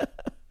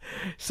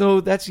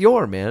 So that's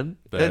your man.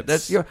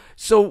 That's your.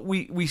 So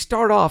we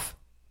start off,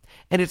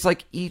 and it's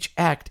like each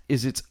act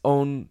is its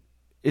own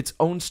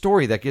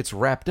story that gets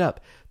wrapped up.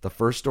 The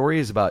first story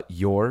is about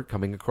Yor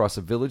coming across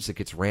a village that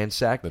gets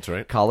ransacked. That's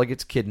right. Kala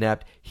gets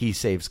kidnapped. He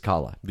saves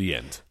Kala. The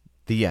end.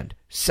 The end.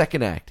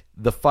 Second act,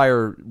 the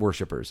fire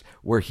worshippers,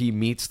 where he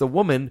meets the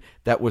woman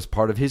that was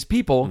part of his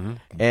people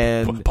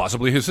and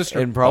possibly his sister,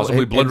 and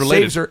possibly blood and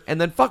related. saves her, and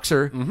then fucks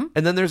her,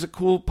 and then there's a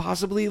cool,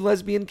 possibly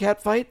lesbian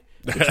cat fight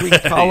between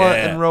Kala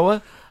and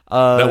Roa.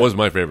 That was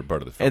my favorite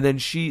part of the film. And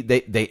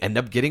then they end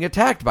up getting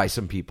attacked by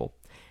some people,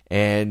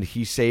 and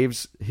he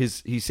saves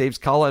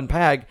Kala and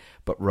Pag,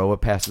 but Roa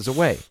passes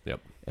away.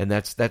 Yep. And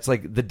that's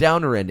like the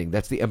downer ending.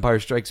 That's the Empire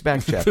Strikes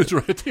Back chapter. That's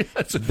right. Yeah,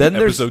 that's Then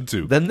there's episode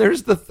 2. Then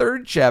there's the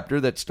third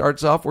chapter that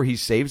starts off where he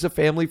saves a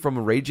family from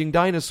a raging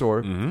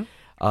dinosaur.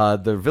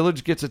 The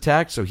village gets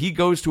attacked, so he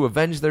goes to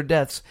avenge their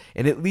deaths,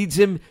 and it leads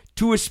him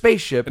to a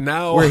spaceship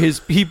where his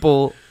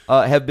people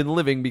have been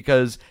living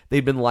because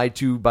they've been lied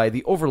to by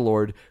the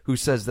Overlord, who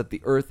says that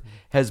the Earth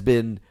has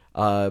been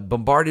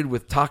bombarded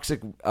with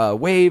toxic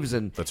waves,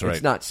 and That's right.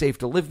 it's not safe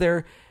to live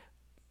there.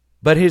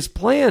 But his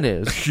plan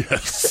is...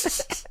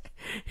 Yes.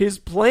 His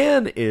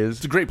plan is...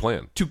 It's a great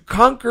plan. To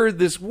conquer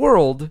this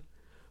world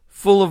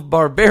full of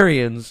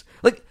barbarians.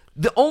 Like,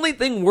 the only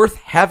thing worth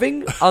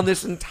having on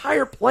this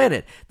entire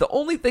planet, the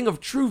only thing of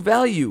true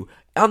value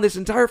on this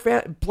entire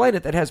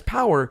planet that has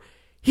power,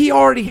 he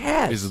already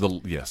has.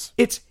 Yes.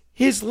 It's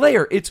his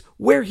lair. It's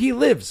where he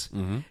lives.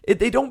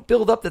 They don't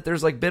build up that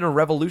there's like been a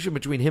revolution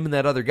between him and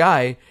that other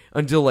guy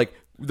until like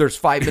there's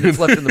 5 minutes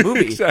left in the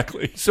movie.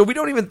 Exactly. So we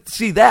don't even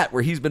see that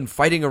where he's been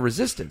fighting a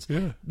resistance.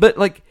 Yeah. But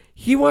like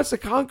he wants to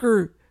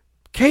conquer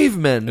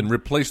cavemen And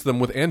replace them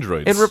with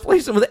androids. and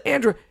replace them with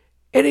android.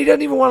 And he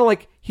doesn't even want to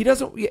like he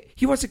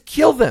wants to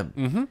kill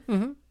them.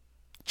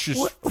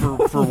 Just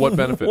for what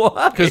benefit?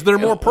 Why? Because they're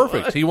more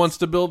perfect. He wants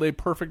to build a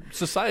perfect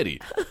society.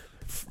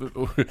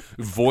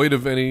 Void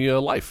of any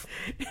life.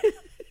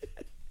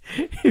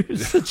 It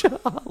was such a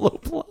hollow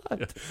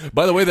plot.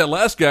 By the way, that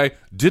last guy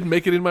did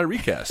make it in my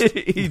recast.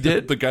 He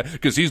did? The guy,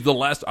 because he's the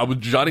last. I was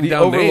jotting The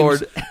down Overlord.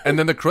 names, and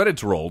then the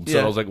credits rolled. So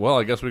Yeah. I was like, well,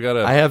 I guess we got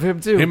to. I have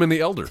him too. Him and the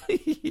Elder.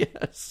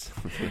 Yes.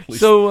 At least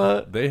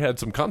So they had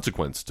some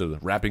consequence to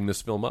wrapping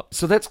this film up.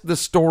 so that's the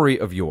story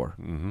of Yor.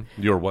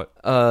 You're what?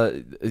 Uh,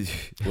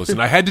 Listen,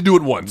 I had to do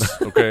it once.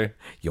 Okay,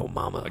 Yo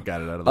mama. I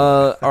got it out of the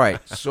All right.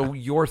 So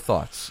your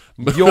thoughts.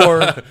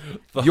 Your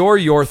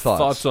thoughts.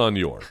 thoughts on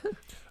your.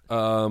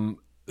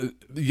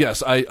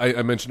 Yes,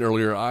 I mentioned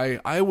earlier.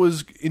 I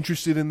was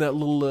interested in that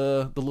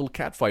the little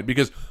cat fight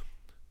because,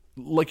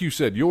 like you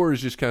said, yours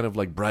is just kind of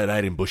like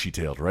bright-eyed and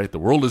bushy-tailed, right? The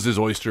world is his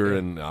oyster,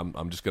 and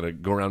I'm just gonna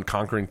go around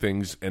conquering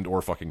things and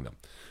or fucking them.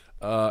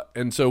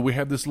 And so we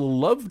have this little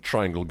love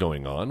triangle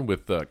going on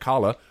with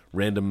Kala,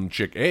 random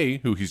chick A,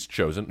 who he's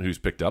chosen, who's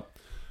picked up,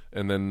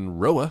 and then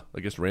Roa, I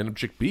guess, random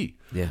chick B.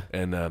 Yeah.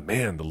 And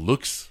man, the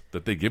looks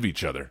that they give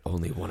each other.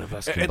 Only one of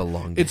us can And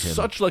belong to it's him.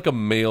 such like a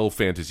male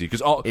fantasy because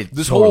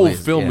this totally whole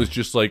is, film yeah. is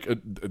just like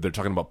they're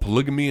talking about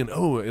polygamy and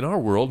in our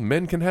world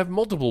men can have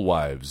multiple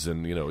wives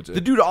and it's, The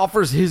dude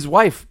offers his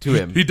wife to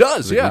him. he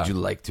does, Like, yeah. Would you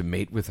like to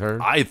mate with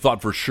her? I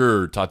thought for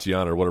sure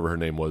Tatiana or whatever her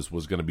name was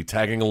going to be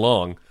tagging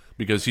along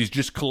because he's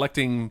just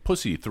collecting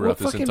pussy throughout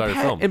this fucking entire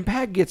Pag, film. And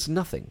Pag gets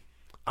nothing.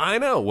 I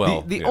know.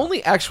 Well, The yeah.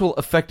 only actual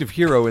effective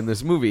hero in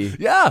this movie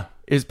yeah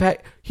is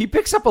he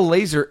picks up a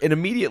laser and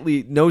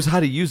immediately knows how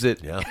to use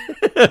it. Yeah.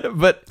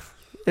 But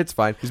it's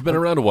fine. He's been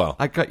around a while.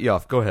 I cut you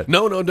off. Go ahead.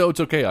 No, it's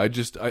okay. I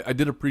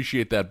did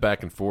appreciate that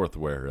back and forth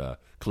where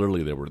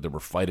clearly they were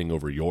fighting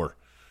over Yor.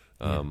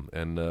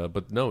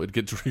 But no, it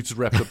gets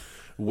wrapped up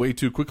way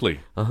too quickly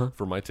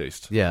for my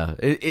taste. Yeah,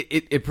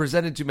 it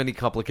presented too many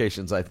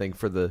complications, I think,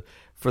 for the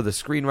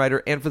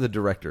screenwriter and for the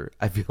director.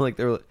 I feel like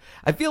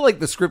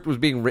the script was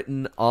being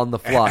written on the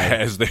fly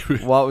As they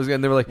while it was,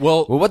 and they were like,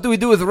 Well- "Well, what do we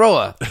do with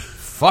Roa?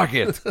 Fuck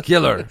it,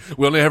 kill her."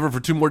 We only have her for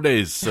 2 more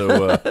days,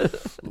 so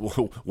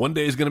one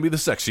day is going to be the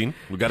sex scene.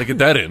 We got to get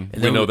that in.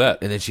 We know that.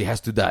 and then she has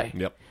to die.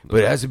 Yep.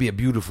 but it has to be a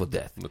beautiful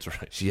death. That's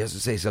right. She has to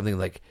say something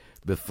like,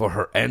 before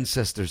her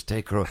ancestors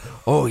take her.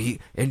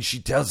 And she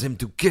tells him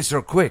to kiss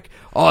her quick.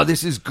 Oh,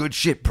 this is good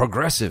shit.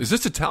 Progressive. Is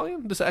this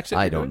Italian? This accent?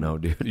 I you're don't doing? know,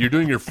 dude. You're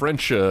doing your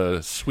French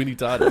Sweeney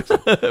Todd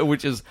accent.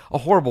 Which is a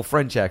horrible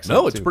French accent.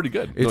 No, it's too. pretty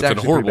good. No, It's it's a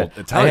actually horrible pretty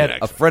bad. Italian I had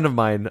accent. a friend of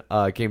mine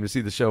came to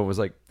see the show and was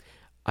like,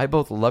 I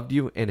both loved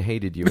you and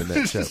hated you in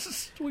that show.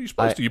 What are you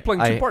supposed to? You're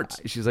playing 2 parts.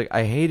 She's like,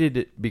 I hated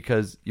it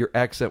because your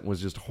accent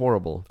was just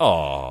horrible.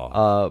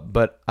 Aw.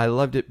 But I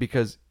loved it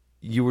because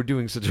you were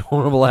doing such a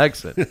horrible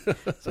accent.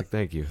 It's like,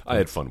 thank you. I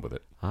had fun with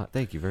it.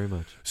 Thank you very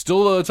much.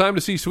 Still time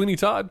to see Sweeney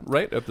Todd,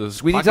 right? At the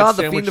Sweeney Pocket Todd,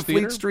 The Sandwich Fiend of Theater.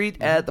 Fleet Street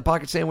at the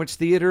Pocket Sandwich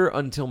Theater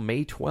until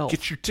May 12th.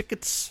 Get your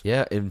tickets.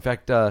 Yeah, in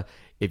fact,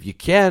 if you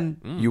can,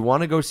 you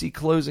want to go see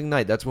closing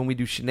night. That's when we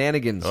do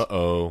shenanigans.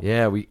 Uh-oh.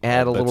 Yeah, we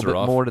add a Bets little are bit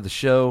off. more to the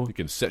show. You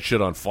can set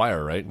shit on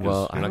fire, right? 'Cause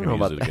Well, you're I not don't know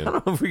gonna about use it that. I again.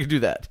 don't know if we could do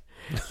that.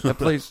 That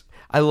place,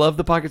 I love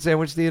the Pocket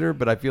Sandwich Theater,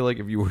 but I feel like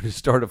if you were to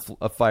start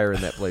a fire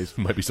in that place,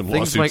 Might be some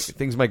things lawsuits.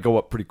 things might go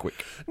up pretty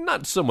quick.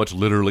 Not so much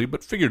literally,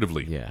 but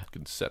figuratively. Yeah. You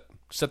can set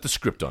the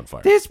script on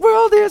fire. This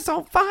world is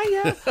on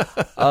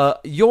fire.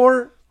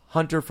 Your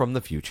Hunter from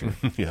the Future.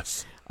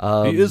 Yes.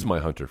 He is my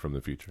hunter from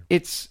the future.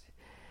 It's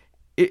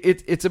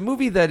a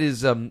movie that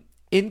is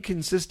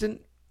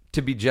inconsistent,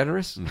 to be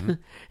generous. Mm-hmm.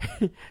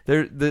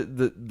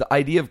 The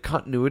idea of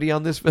continuity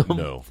on this film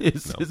No.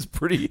 is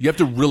pretty. You have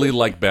to really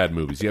like bad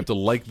movies. You have to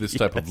like this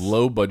type of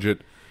low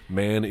budget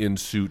man in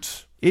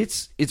suits.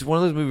 It's one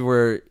of those movies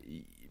where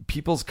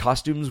people's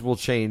costumes will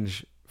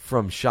change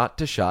from shot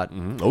to shot.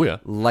 Oh yeah.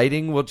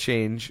 Lighting will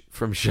change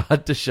from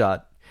shot to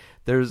shot.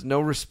 There's no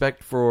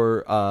respect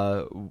for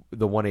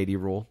the 180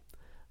 rule.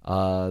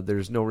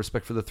 There's no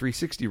respect for the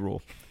 360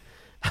 rule.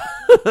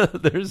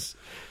 There's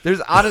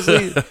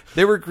honestly,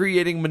 they were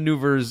creating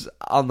maneuvers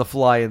on the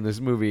fly in this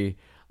movie.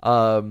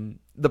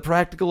 The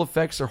practical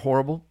effects are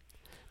horrible.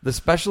 The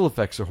special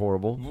effects are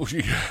horrible.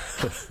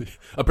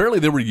 Apparently,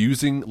 they were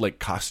using like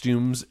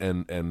costumes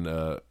and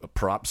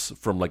props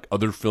from like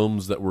other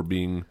films that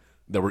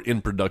were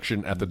in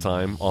production at the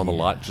time on the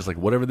lot, just like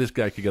whatever this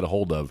guy could get a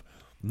hold of.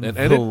 And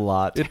The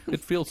lot. It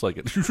feels like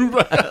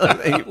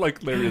it. Like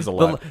there is a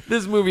lot.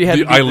 This movie had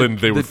The to be island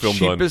they were the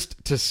filmed on.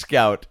 cheapest to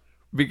scout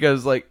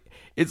because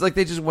it's like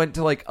they just went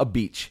to like a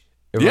beach.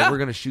 Yeah. We're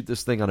going to shoot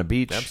this thing on a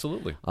beach.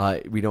 Absolutely.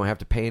 We don't have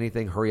to pay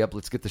anything. Hurry up,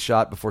 let's get the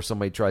shot before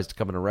somebody tries to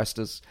come and arrest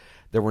us.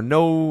 There were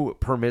no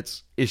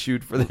permits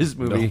issued for this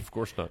movie. No, of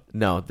course not.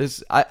 No,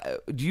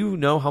 do you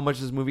know how much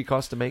this movie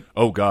cost to make?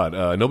 Oh God,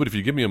 no! But if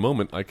you give me a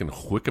moment, I can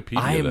Wikipedia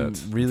I am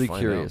that. really Find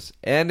curious.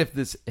 And if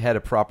this had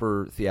a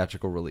proper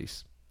theatrical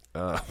release.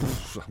 out.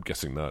 I'm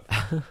guessing not.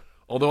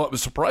 Although it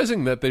was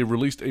surprising that they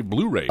released a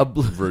Blu-ray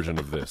version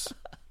of this.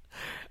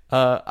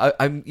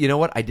 I'm. You know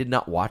what? I did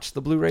not watch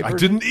the Blu-ray version. I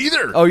didn't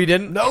either. Oh, you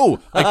didn't? No,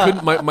 I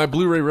couldn't. My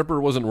Blu-ray ripper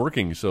wasn't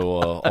working,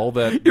 so all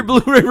that. Your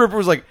Blu-ray ripper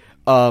was like,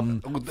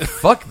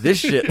 fuck this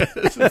shit.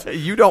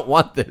 You don't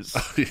want this.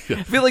 I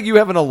feel like you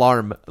have an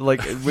alarm,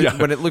 like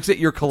when it looks at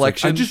your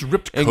collection. I just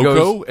ripped and Coco,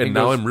 goes- and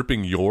now goes, I'm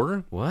ripping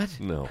your. What?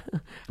 No,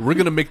 we're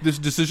gonna make this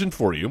decision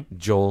for you.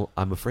 Joel,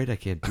 I'm afraid I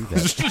can't do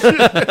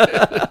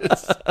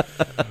that.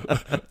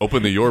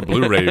 Open the your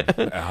Blu-ray,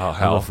 I'm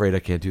Hal. afraid I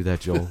can't do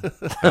that, Joel.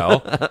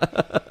 Hal.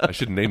 I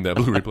should name that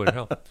Blu-ray player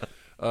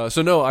Hal.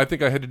 So no, I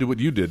think I had to do what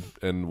you did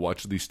and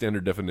watch the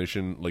standard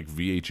definition, like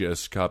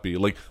VHS copy.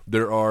 Like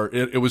there are,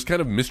 it was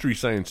kind of Mystery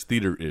Science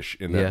Theater-ish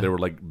in that Yeah. there were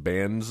like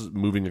bands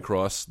moving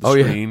across the Oh,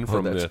 yeah. screen Oh,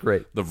 from that's the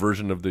great.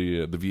 version of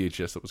the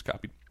VHS that was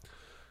copied.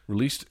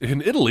 Released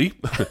in Italy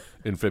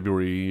in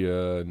February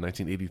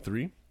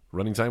 1983.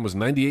 Running time was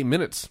 98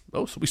 minutes.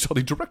 Oh, so we saw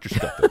the director's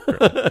cut there.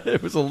 apparently.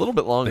 It was a little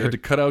bit They longer. had to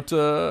cut out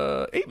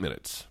 8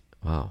 minutes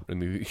Wow. in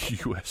the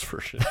U.S.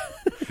 version.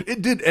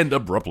 It did end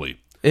abruptly.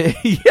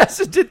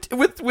 Yes, it did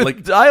with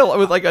Like- dialogue,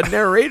 with like a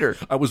narrator.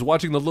 I was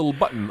watching the little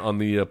button on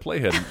the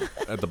playhead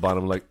at the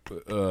bottom, like,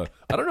 I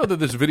don't know that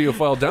this video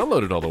file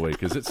downloaded all the way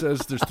because it says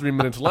there's 3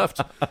 minutes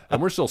left,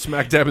 and we're still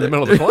smack dab in the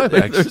middle of the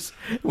climax. There's-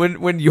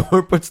 when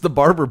Yor puts the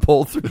barber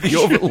pole through the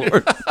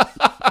Overlord.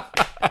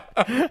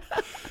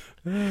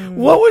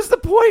 What was the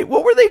point?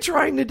 What were they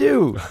trying to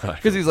do?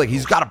 Because he's like,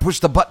 he's got to push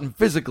the button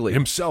physically.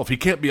 Himself, he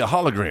can't be a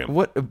hologram.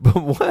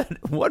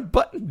 What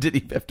button did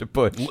he have to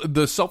push?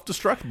 The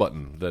self-destruct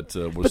button that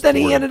was. But then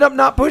he thwarted. ended up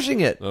not pushing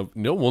it.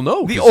 No, well,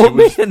 no. The 'cause old he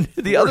was- man,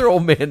 the other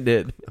old man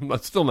did. I'm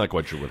still not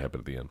quite sure what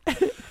happened at the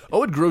end.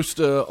 Oh, it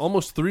grossed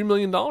almost $3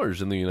 million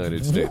in the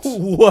United States.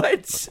 What?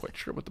 Not quite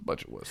sure what the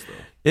budget was,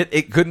 though.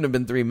 It couldn't have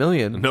been $3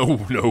 million.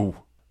 No.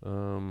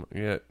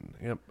 Yeah.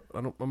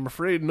 I'm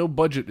afraid no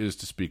budget is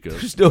to speak of.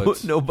 There's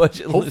but no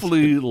budget.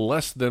 Hopefully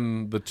less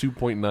than the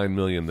 $2.9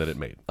 million that it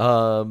made.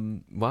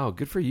 Wow,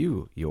 good for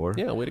you, Yor.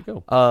 Yeah, way to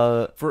go.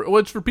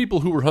 It's for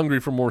people who were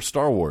hungry for more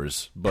Star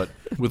Wars, but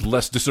with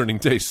less discerning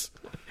tastes.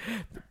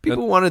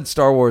 People wanted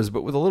Star Wars,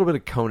 but with a little bit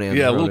of Conan.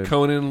 Yeah, a thrown little in.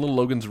 Conan, a little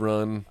Logan's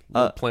Run, a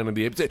little Planet of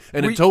the Apes,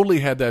 and it totally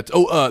had that.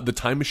 The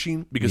time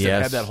machine, because it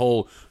Yes. had that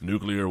whole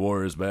nuclear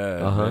war is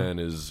bad, man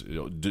is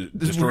We're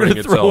destroying going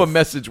to throw a itself.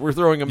 message. We're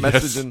throwing a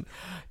message Yes. in.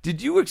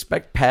 Did you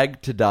expect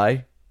Pag to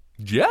die?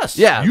 Yes,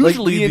 Yeah,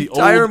 usually like the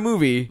entire old,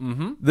 movie.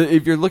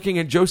 If you're looking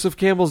at Joseph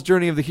Campbell's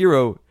Journey of the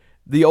Hero,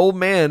 the old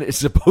man is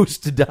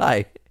supposed to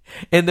die.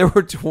 And there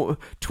were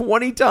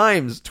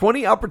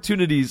 20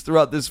 opportunities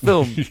throughout this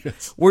film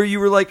Yes. where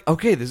you were like,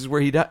 okay, this is where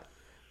he died.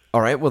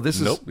 All right, well, this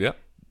is... Nope, yeah.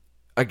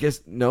 I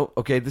guess, no,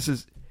 okay, this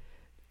is...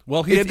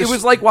 Well, he had It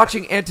was like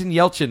watching Anton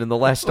Yelchin in the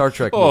last Star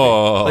Trek movie.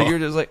 Oh. Like, you're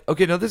just like,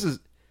 okay, no, this is...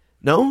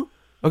 No?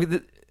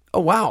 Okay, oh,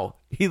 wow.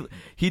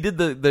 He did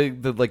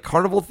the like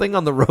carnival thing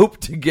on the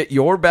rope to get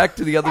Yor back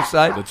to the other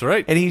side. That's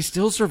right. And he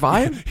still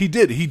survived? He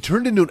did. He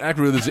turned into an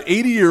actor with this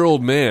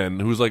 80-year-old man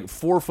who was like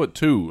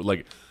 4'2",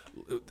 like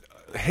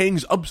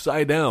hangs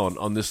upside down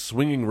on this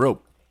swinging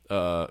rope.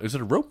 Is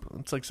it a rope?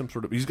 It's like some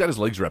sort of. He's got his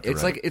legs wrapped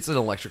It's around like it's an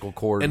electrical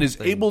cord. and is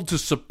thing. able to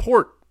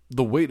support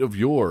the weight of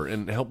Yor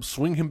and help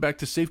swing him back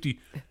to safety,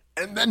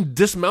 and then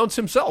dismounts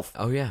himself.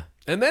 Oh, yeah.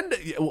 And then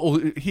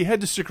he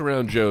had to stick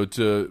around, Joe,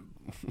 to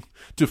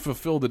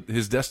fulfill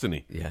his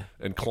destiny. Yeah.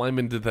 And climb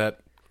into that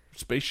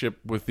spaceship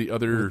with the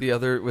other.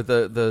 With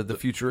the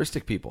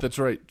futuristic people. That's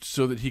right,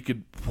 so that he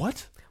could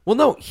what? Well,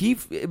 no,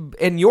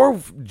 and Yor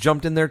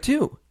jumped in there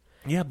too.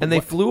 Yeah, but and they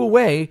what- flew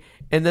away,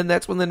 and then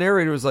that's when the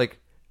narrator was like,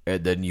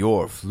 and then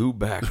Yor flew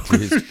back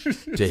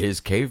to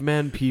his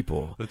caveman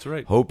people. That's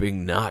right.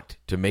 Hoping not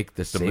to make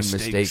the same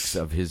mistakes.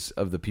 mistakes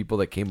of the people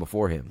that came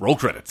before him. Roll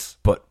credits.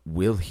 But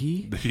will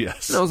he?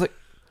 Yes. And I was like,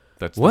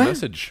 That's What? the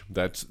message.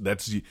 That's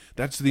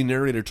the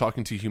narrator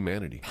talking to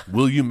humanity.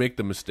 Will you make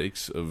the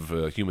mistakes of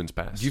humans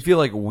past? do you feel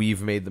like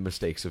we've made the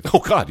mistakes of Oh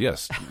God,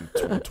 yes,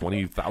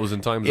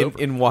 20,000 times over.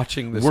 in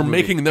watching this We're movie?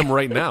 making them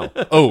right now.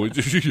 Oh,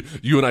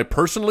 you and I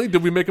personally,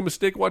 did we make a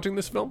mistake watching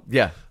this film?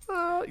 Yeah.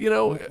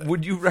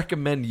 Would you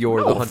recommend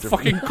Yor the No, Hunter?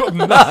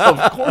 no,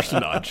 of course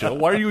not, Joe.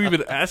 Why are you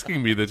even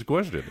asking me this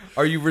question?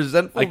 Are you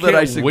resentful I that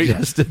I can't wait.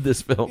 suggested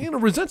this film?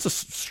 Resent's a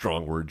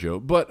strong word, Joe,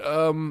 but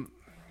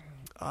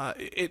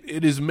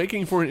it is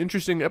making for an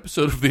interesting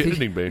episode of the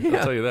editing bay. Yeah.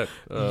 I'll tell you that.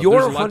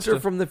 Your there's lots Hunter to-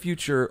 from the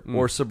Future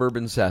or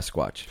Suburban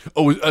Sasquatch?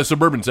 Oh,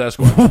 Suburban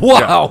Sasquatch.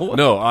 Wow. Yeah.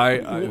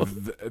 No,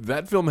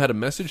 that film had a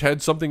message,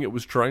 had something it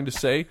was trying to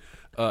say,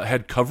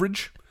 had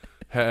coverage,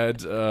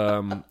 had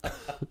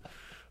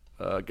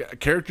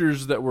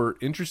characters that were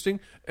interesting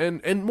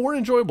and more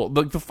enjoyable.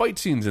 Like the fight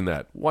scenes in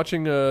that,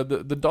 watching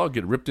the dog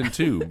get ripped in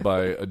two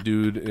by a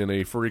dude in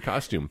a furry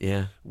costume,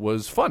 Yeah.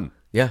 was fun.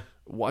 Yeah.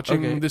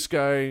 Watching Okay. this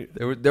guy,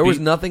 There was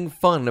nothing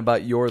fun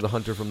about Yor the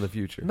Hunter from the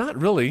Future. not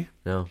really.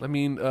 No. I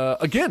mean,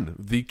 again,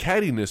 the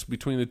cattiness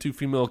between the two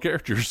female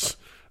characters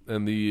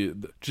and the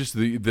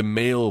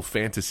male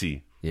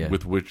fantasy Yeah.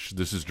 with which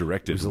this is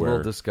directed. It was a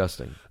little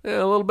disgusting.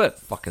 Yeah, a little bit.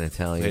 Fucking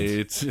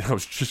Italians. I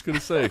was just gonna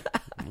say,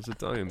 those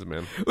Italians,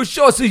 man. Oh,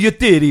 show us your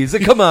titties.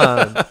 Come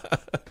on.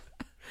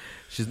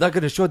 She's not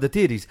going to show the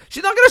titties.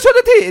 She's not going to show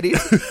the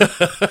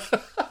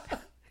titties.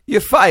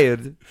 You're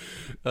fired.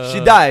 She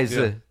dies.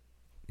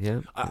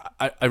 Yeah.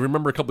 I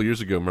remember a couple of years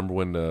ago. Remember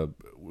when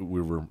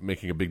we were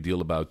making a big deal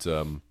about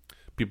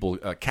people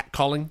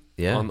catcalling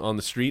Yeah. on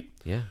the street?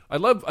 Yeah. I'd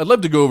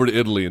love to go over to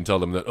Italy and tell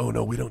them that. Oh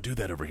no, we don't do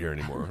that over here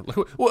anymore. Like,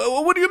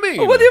 what do you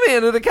mean? What do you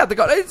mean? The cat?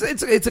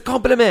 It's a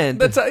compliment.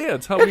 That's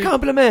it's how a we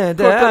compliment.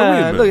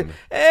 Compliment. Look,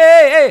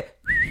 hey,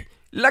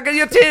 look at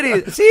your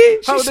titties. See,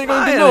 How are she's they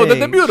going to know that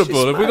they're smiling. beautiful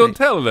She's if we don't smiling.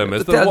 tell them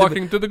as Tell they're them-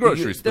 walking to the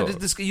grocery store?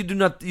 You do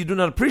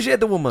not appreciate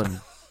the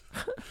woman.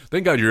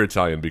 Thank God you're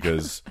Italian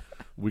because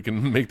we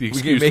can make the can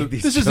excuse. make that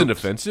these this isn't jokes.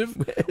 offensive.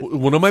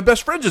 One of my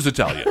best friends is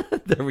Italian.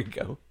 There we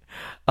go.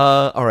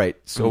 All right.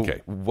 So,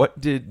 Okay.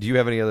 do you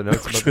have any other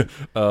notes about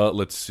that?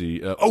 Let's see.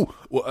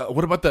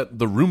 What about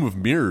the room of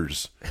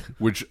mirrors,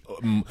 which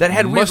That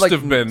had weird, must like,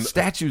 have been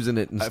statues in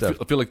it and I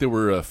stuff. feel like they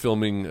were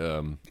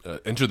filming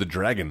Enter the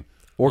Dragon.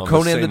 Or on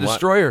Conan the same lot.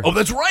 Destroyer. Oh,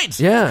 that's right.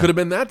 Yeah. Could have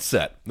been that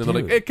set. And they're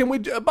like, Dude. hey, can we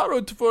borrow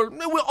it for...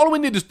 No, all we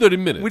need is 30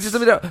 minutes. We just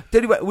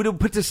tell you what, we'll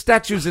put the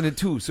statues in it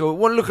too, so it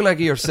won't look like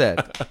your set.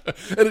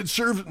 And it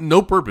served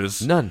no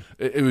purpose. None.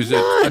 It was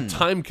a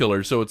time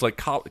killer. So it's like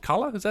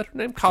Kala, is that her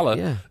name? Kala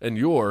Yeah. and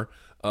Yor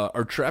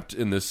are trapped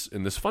in this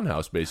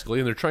funhouse basically,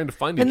 and they're trying to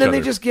find And each then other.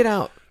 they just get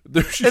out.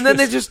 They're And then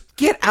they just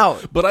get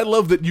out. But I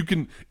love that you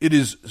can. It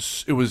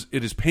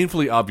is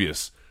painfully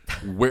obvious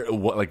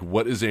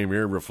what is a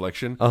mirror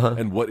reflection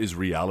and what is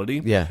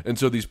reality. Yeah. And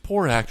so these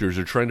poor actors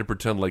are trying to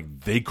pretend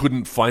like they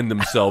couldn't find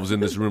themselves in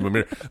this room of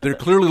mirror. They're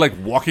clearly like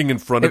walking in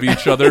front of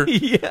each other.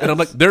 Yes. And I'm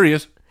like, there he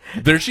is.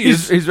 There she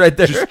is. He's right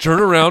there. Just turn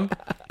around.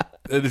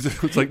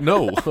 It's like,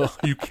 no,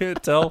 you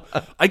can't tell.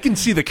 I can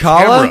see the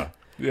Kala? camera.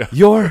 Yeah.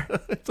 You're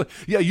It's like,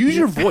 yeah, use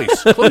your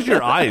voice. Close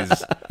your eyes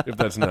if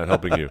that's not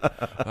helping you.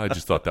 I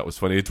just thought that was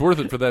funny. It's worth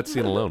it for that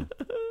scene alone.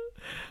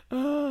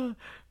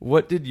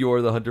 What did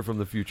the Hunter from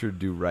the Future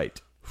do right?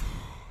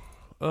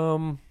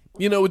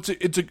 You know, it's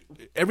a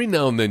every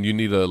now and then you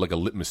need a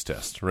litmus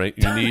test, right?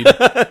 You need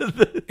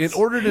in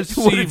order to What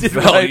see it did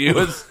value. right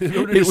was, in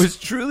order to it was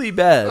truly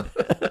bad.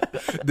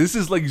 This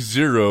is like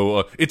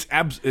zero. It's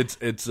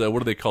what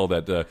do they call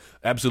that?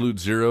 Absolute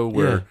zero,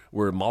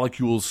 where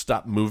molecules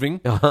stop moving,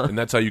 and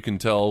that's how you can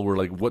tell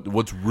where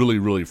what's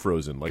really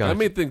frozen. Like I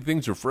may think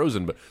things are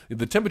frozen, but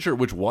the temperature at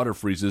which water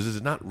freezes is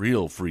not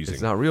real freezing.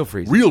 It's not real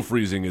freezing. Real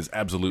freezing is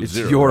absolute It's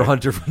zero. your right?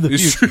 Hunter from the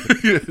Future.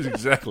 Yes,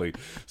 exactly.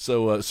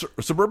 So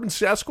Suburban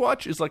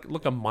Sasquatch is like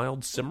a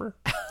mild simmer,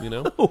 you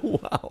know.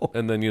 Wow.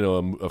 And then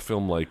a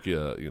film like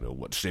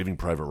Saving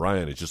Private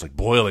Ryan is just like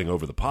boiling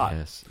over the pot.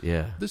 Yes.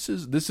 Yeah. This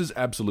is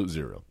absolute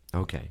zero.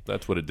 Okay.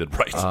 That's what it did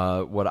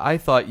right. What I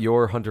thought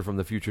your Hunter from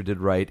the Future did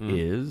right Mm.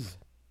 is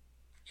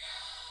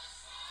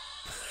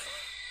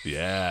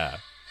Yeah.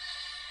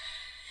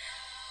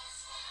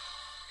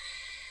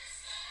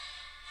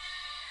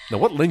 Now,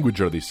 what language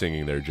are they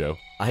singing there, Joe?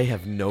 I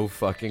have no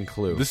fucking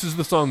clue. This is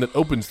the song that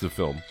opens the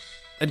film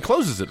and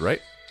closes it,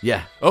 right?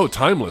 Yeah. Oh,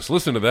 timeless.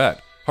 Listen to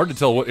that. Hard to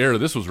tell what era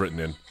this was written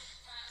in.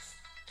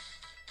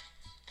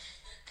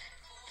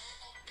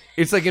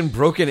 It's like in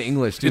broken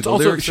English, dude. It's The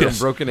also lyrics are in yes.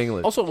 broken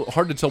English. Also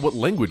hard to tell what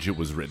language it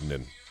was written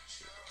in.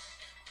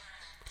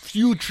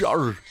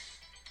 Future.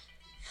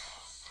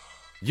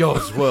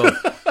 Yours will.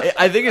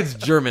 I think it's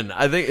German.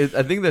 I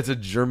think that's a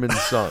German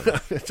song.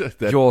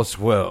 That Yours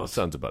will.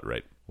 sounds about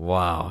right.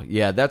 Wow.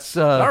 Yeah, that's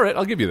All right,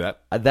 I'll give you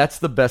that. that's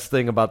the best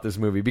thing about this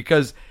movie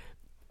because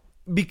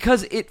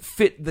it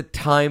fit the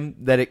time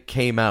that it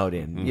came out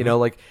in. Mm-hmm. You know,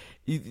 like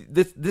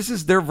this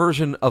is their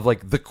version of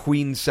like the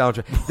Queen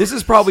soundtrack. This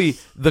is probably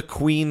the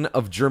Queen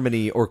of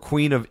Germany or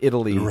Queen of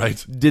Italy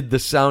Right. did the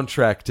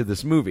soundtrack to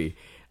this movie.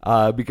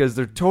 Because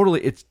they're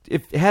totally, it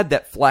had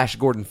that Flash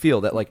Gordon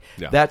feel that like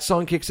Yeah. that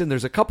song kicks in.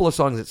 There's a couple of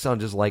songs that sound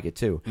just like it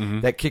too.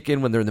 That kick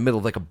in when they're in the middle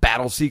of like a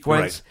battle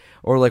sequence,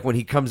 Right. or like when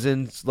he comes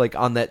in like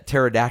on that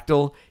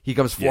pterodactyl, he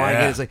comes flying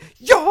in. Yeah. It's like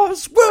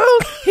yours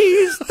world,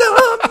 he's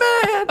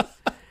the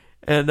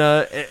man,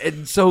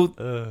 and so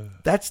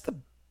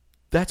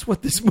that's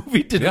what this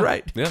movie did Yeah,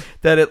 right. yeah.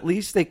 That at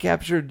least they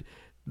captured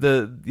a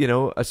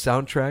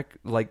soundtrack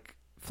like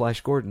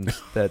Flash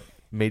Gordon's that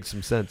made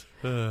some sense.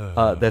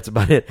 That's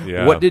about it.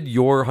 Yeah. What did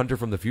your Hunter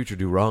from the Future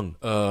do wrong?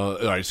 All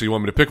right, so you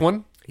want me to pick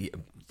one? Yeah,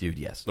 dude,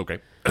 yes. Okay.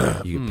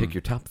 You can pick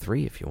your top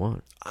 3 if you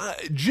want.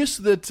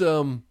 Just that,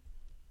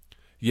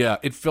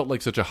 it felt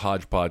like such a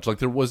hodgepodge. Like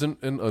there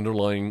wasn't an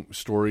underlying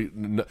story.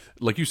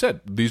 Like you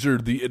said, these are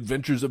the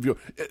adventures of your.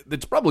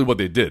 It's probably what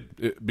they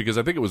did because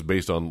I think it was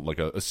based on like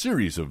a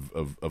series of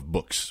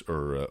books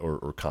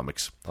or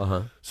comics.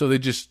 So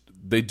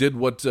they did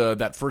what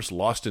that first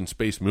Lost in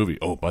Space movie.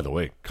 Oh, by the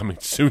way, coming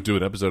soon to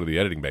an episode of the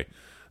Editing Bay.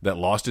 That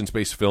Lost in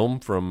Space film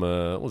from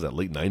what was that,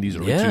 late 90s,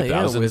 early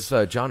 2000s?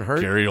 with John Hurt,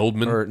 Gary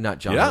Oldman, or not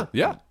John Hurt.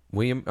 Yeah.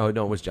 William. Oh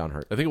no, it was John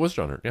Hurt. I think it was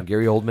John Hurt. Yeah,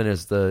 Gary Oldman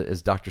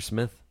is Dr.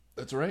 Smith,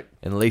 that's right.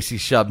 and Lacey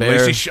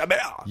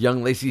Chabert,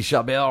 young Lacey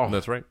Chabert.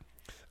 That's right.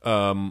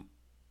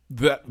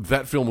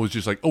 That film was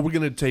just like, oh, we're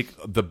going to take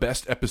the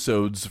best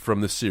episodes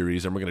from this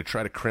series and we're going to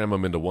try to cram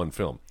them into one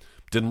film.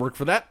 Didn't work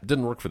for that.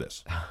 Didn't work for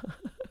this.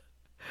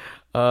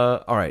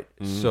 All right.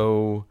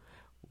 So,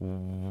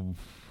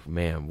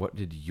 man, what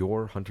did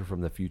your Hunter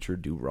from the Future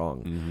do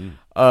wrong?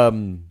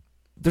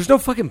 There's no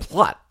fucking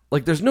plot.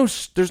 Like, there's no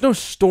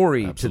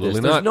story Absolutely to this.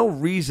 not. There's no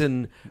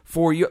reason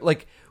for you.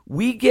 Like,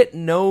 we get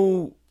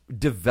no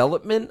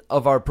development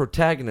of our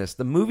protagonist.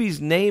 The movie's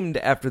named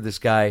after this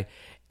guy,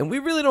 and we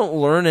really don't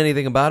learn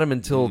anything about him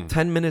until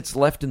 10 minutes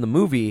left in the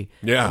movie.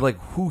 Yeah. Of, like,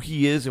 who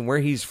he is and where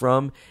he's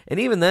from. And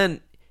even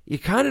then, you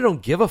kind of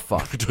don't give a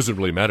fuck. It doesn't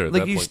really matter at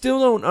Like, that you point. still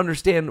don't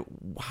understand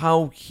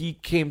how he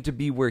came to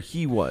be where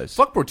he was.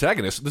 Fuck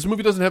protagonist. This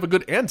movie doesn't have a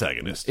good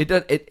antagonist. It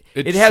does. It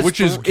It has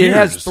switches it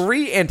has gears.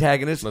 3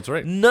 antagonists. That's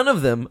right. None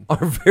of them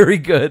are very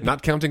good.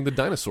 Not counting the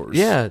dinosaurs.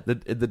 Yeah, the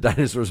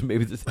dinosaurs.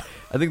 Maybe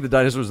I think the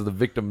dinosaurs are the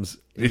victims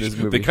in this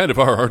movie. They kind of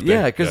are, aren't they?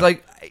 Yeah, because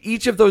like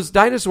each of those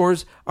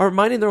dinosaurs are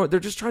minding their own. They're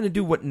just trying to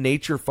do what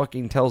nature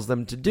fucking tells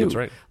them to do. That's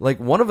right. Like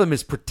one of them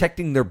is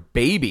protecting their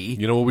baby.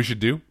 You know what we should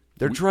do?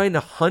 They're trying to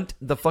hunt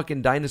the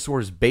fucking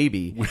dinosaur's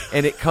baby,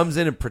 and it comes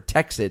in and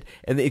protects it,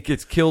 and it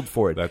gets killed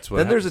for it. That's what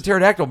Then there's a happens.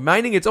 pterodactyl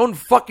minding its own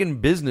fucking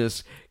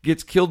business,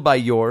 gets killed by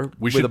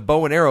with should- a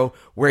bow and arrow.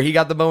 Where he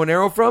got the bow and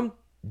arrow from?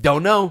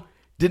 Don't know.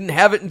 Didn't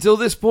have it until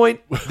this point.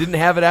 Didn't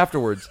have it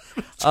afterwards.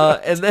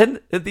 And then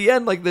at the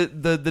end, like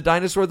the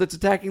dinosaur that's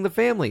attacking the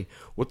family.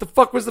 What the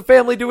fuck was the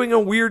family doing in a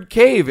weird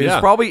cave? It's Yeah.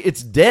 probably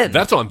its den.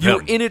 That's on You're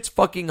them. in its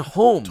fucking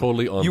home.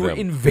 Totally on You were them.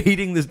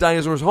 invading this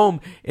dinosaur's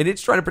home, and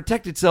it's trying to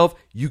protect itself.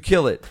 You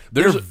kill it.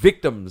 They're There's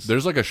victims.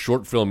 There's like a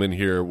short film in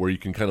here where you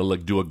can kind of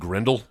like do a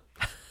Grendel.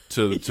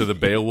 to the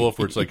Beowulf,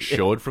 where it's like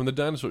show it from the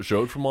dinosaur,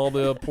 show it from all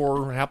the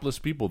poor hapless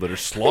people that are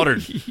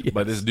slaughtered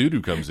by this dude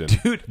who comes in.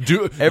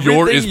 Dude,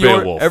 Yor is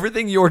Beowulf.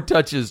 Everything Yor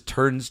touches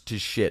turns to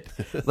shit.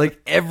 Like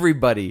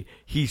everybody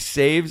he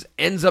saves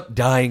ends up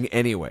dying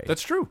anyway.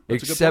 That's true.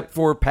 That's except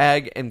for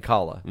Pag and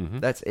Kala.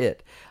 That's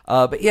it.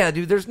 But yeah,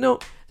 dude, there's no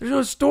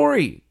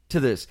story to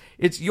this.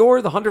 It's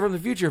Yor, the Hunter from the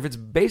Future. If it's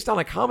based on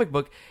a comic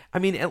book, I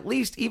mean, at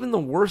least even the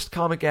worst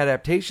comic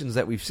adaptations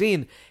that we've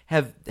seen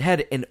have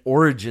had an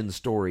origin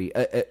story,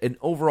 an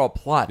overall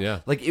plot.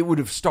 Yeah. Like it would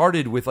have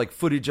started with like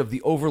footage of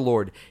the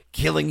Overlord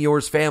killing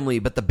Yor's family,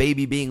 but the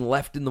baby being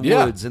left in the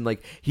woods, and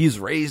like he's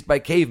raised by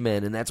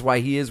cavemen, and that's why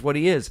he is what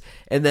he is.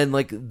 And then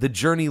like the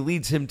journey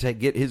leads him to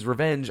get his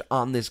revenge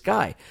on this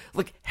guy.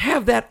 Like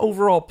have that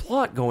overall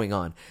plot going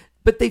on.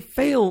 But they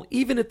fail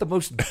even at the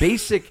most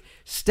basic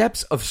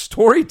steps of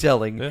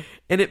storytelling,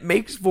 and it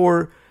makes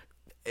for...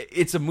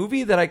 It's a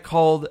movie that I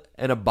called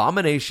an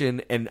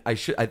abomination, and I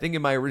think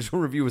in my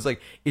original review was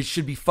like, it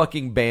should be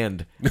fucking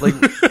banned. Like,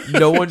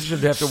 no one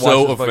should have to watch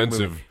So this fucking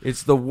offensive. movie.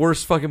 It's the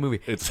worst fucking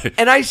movie. It's-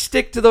 and I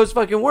stick to those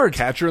fucking words.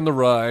 Catcher in the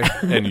Rye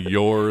and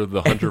Yor,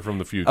 the Hunter from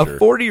the Future. A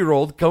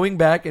 40-year-old going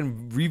back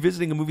and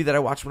revisiting a movie that I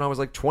watched when I was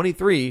like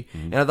 23,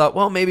 and I thought,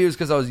 well, maybe it was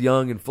because I was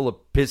young and full of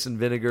piss and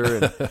vinegar,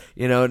 and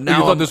you know,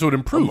 now thought this would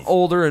improve. I'm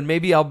older, and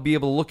maybe I'll be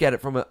able to look at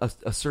it from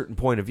a certain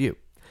point of view.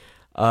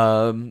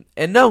 And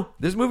no,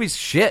 this movie's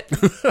shit.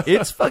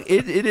 It's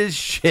it is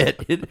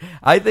shit.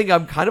 I think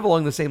I'm kind of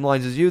along the same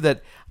lines as you,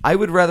 that I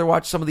would rather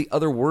watch some of the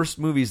other worst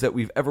movies that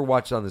we've ever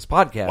watched on this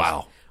podcast.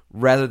 Wow.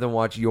 Rather than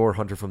watch Yor,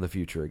 Hunter from the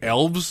Future again.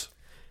 Elves?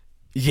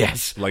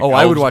 Yes. Like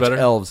I would Elves watch better?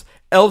 Elves.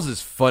 Elves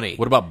is funny.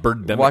 What about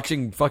Birdemic?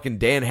 Watching fucking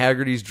Dan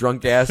Haggerty's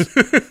drunk ass.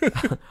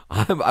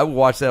 I would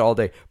watch that all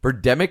day.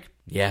 Birdemic?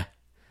 Yeah.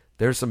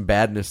 There's some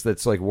badness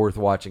that's like worth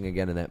watching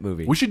again in that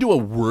movie. We should do a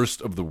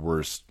worst of the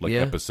worst Yeah.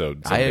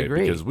 episode I someday,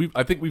 agree. because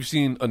I think we've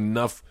seen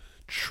enough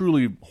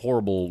truly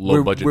horrible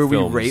low budget where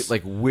films we rate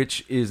like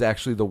which is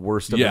actually the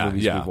worst of the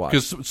movies we've watched.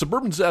 Because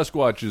Suburban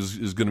Sasquatch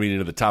is going to be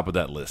near the top of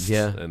that list.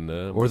 Yeah. And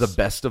or the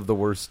best of the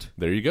worst.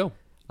 there you go.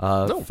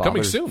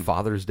 Coming soon,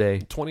 Father's Day.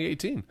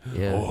 2018.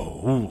 Yeah.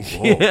 Oh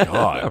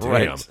God, damn!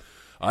 Right.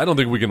 I don't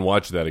think we can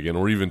watch that again,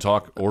 or even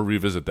talk or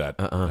revisit that.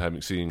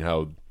 Having seen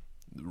how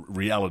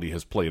reality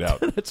has played out.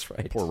 That's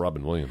right. Poor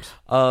Robin Williams.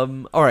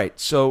 All right.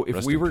 So if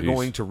Rest we in were peace.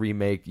 going to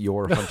remake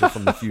Your Hunter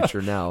from the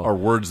Future now, Are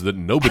words that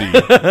nobody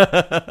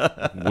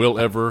will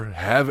ever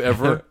have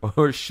ever.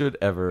 or should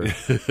ever,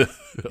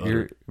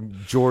 your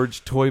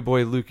George Toy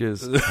Boy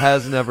Lucas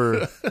has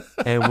never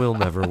and will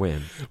never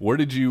win. Where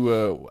did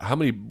you? How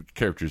many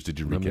characters did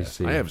you me recast?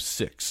 see. I have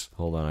 6.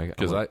 Hold on,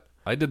 Because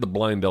I did the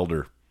blind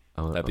elder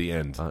at the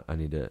end. I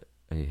need to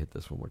hit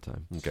this one more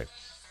time. Okay,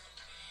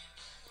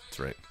 that's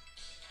right.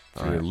 For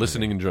All your right,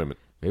 listening enjoyment.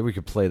 Maybe we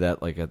could play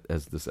that like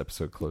as this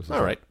episode closes.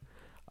 All right.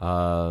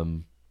 All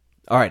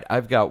right.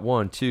 I've got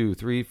 1, 2,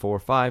 3, 4,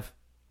 5.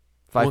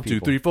 5 1, 2,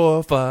 people. 3,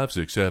 4, 5,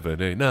 6,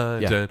 7, 8,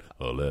 9, Yeah. 10,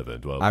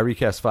 11, 12. I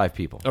recast 5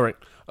 people. All right.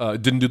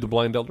 Didn't do the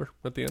blind elder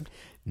at the end?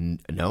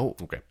 No.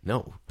 Okay.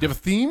 No. Do you have a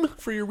theme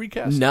for your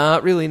recast?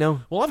 Not really.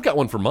 No. Well, I've got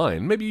one for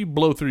mine. Maybe you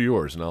blow through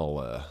yours, and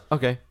I'll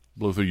Okay.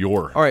 blow through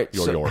your. All right.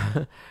 Your.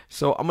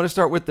 So I'm going to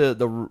start with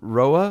the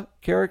Roa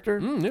character,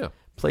 Yeah.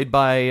 played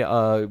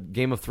by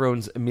Game of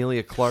Thrones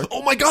Emilia Clarke.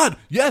 Oh my God!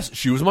 Yes,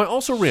 she was my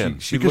also ran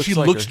She because she looks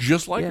like looks her.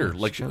 just like Yeah, her, she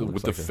like kinda with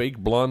looks the like her. fake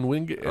blonde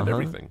wing and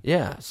everything.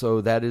 Yeah. So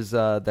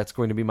that's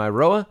going to be my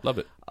Roa. Love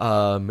it.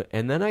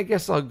 And then I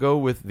guess I'll go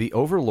with the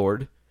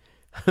Overlord,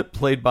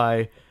 played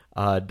by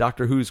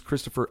Doctor Who's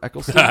Christopher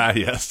Eccleston.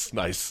 Yes,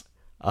 nice.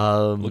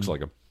 Looks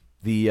like him.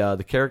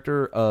 The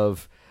character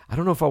of, I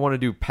don't know if I want to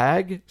do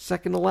Pag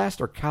second to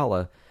last or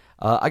Kala.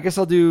 I guess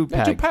I'll do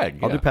Pag. do Pag,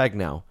 I'll yeah. do Pag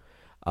now.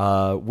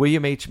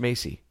 William H.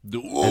 Macy.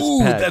 Ooh,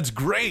 Pag. that's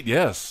great.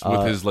 Yes,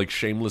 with his like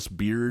shameless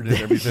beard and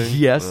everything.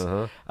 Yes.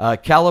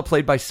 Kala,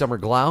 played by Summer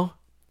Glau.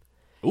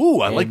 Ooh,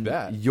 I like And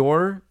that.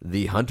 Yor,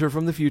 the Hunter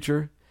from the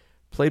Future,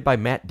 played by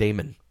Matt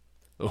Damon.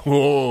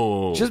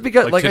 Oh, Just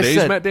because, like I today's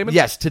said, Matt Damon.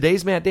 yes,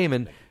 today's Matt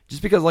Damon.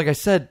 Just because, like I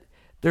said,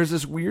 there's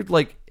this weird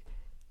like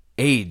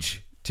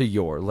age to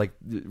Yor. Like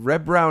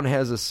Reb Brown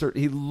has a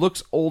certain. He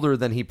looks older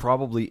than he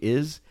probably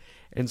is,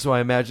 and so I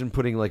imagine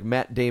putting like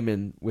Matt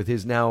Damon with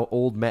his now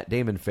old Matt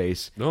Damon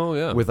face. Oh,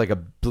 yeah. with like a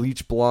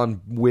bleach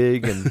blonde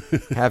wig and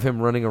have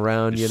him running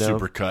around. You know,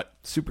 super cut.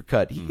 super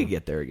cut. He could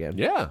get there again.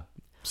 Yeah,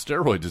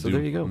 steroids do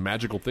there you go.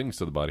 magical things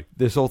to the body.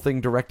 This whole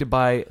thing directed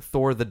by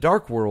Thor: The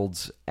Dark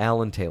World's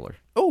Alan Taylor.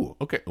 Oh,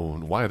 okay. Oh,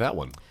 and why that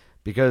one?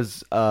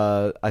 Because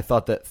I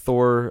thought that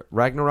Thor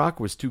Ragnarok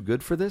was too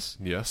good for this.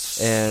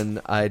 Yes, And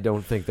I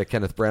don't think that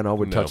Kenneth Branagh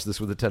would No. touch this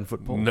with a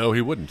 10-foot pole. no,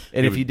 he wouldn't.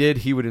 And if he did,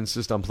 he would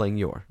insist on playing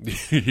Yor.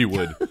 he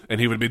would, and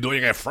he would be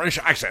doing a French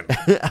accent.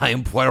 I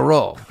am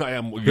Poirot. I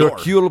am your.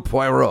 Hercule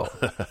Poirot.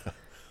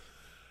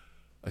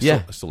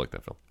 I still like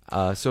that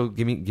film. So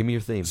give me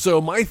your theme.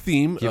 So my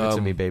theme, Give it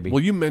to me, baby.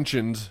 Well, you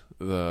mentioned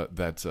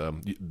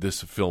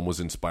this film was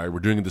inspired. We're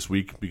doing it this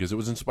week because it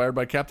was inspired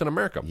by Captain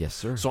America. Yes,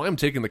 sir. So I'm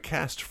taking the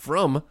cast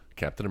from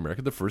Captain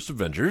America: The First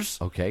Avengers.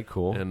 Okay,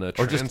 cool. And or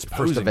just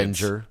transposing First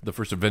Avenger. The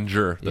First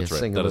Avenger. That's right.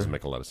 Singular. That doesn't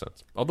make a lot of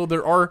sense. Although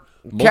there are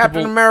multiple...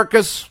 Captain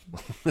America's.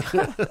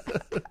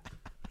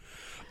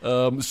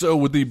 So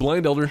with the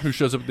blind elder who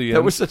shows up at the end,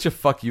 That was such a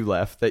fuck you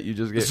laugh that you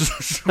just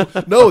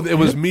get. no, it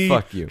was me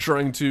Fuck you.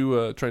 trying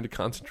to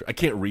concentrate. I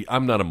can't read.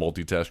 I'm not a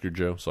multitasker,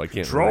 Joe, so I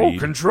can't read.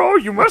 Control,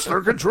 you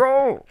master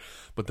control.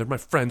 But they're my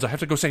friends. I have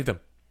to go save them.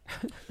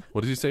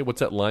 What does he say? What's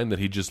that line that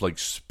he just like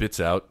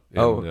spits out?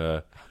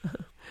 And,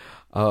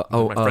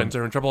 my friends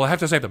are in trouble. I have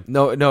to save them.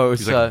 No, it was.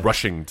 He's like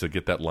rushing to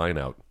get that line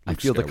out. I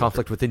Luke feel the Skywalker.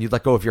 conflict within you.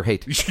 Let go of your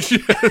hate.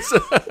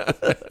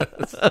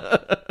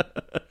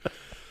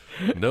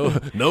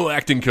 No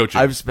acting coaching.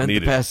 I've spent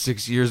needed. the past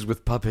 6 years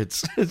with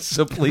puppets,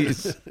 so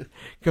please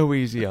go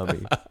easy on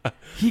me.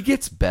 He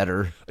gets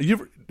better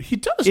He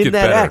does in get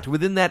that better. act.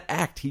 Within that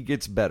act, he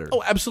gets better.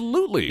 Oh,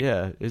 absolutely.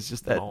 Yeah, it's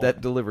just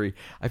that delivery.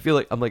 I feel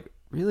like I'm like,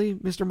 really,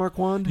 Mr.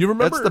 Marquand? You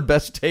remember- that's the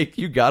best take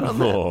you got on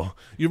that? Oh,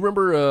 you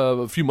remember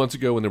a few months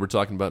ago when they were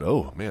talking about,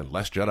 oh man,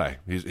 Last Jedi.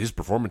 His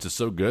performance is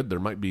so good. There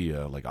might be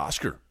like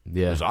Oscar.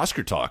 Yeah. There's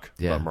Oscar talk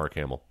Yeah. about Mark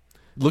Hamill.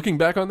 Looking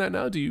back on that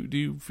now, do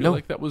you feel No.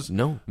 like that was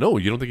No.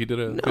 You don't think he did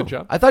a good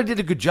job? I thought he did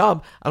a good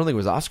job. I don't think it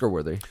was Oscar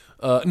worthy.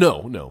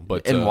 No,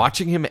 but And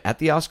watching him at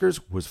the Oscars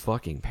was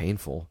fucking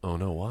painful. Oh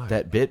no, why?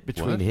 That bit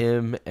between What?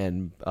 him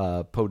and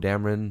Poe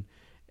Dameron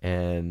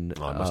and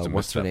Oh, I must have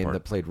what's missed her that name part.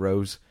 that played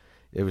Rose.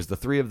 It was the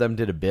three of them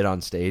did a bit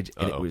on stage,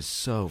 and it Uh-oh. was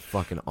so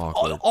fucking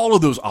awkward. all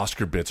of those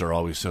Oscar bits are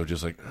always so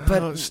just like,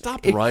 But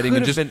stop it writing could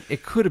and have just been,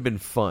 it could have been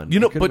fun. You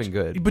know, it could have but been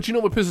good. But you know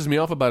what pisses me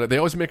off about it? They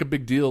always make a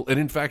big deal, and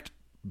in fact,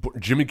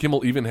 Jimmy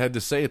Kimmel even had to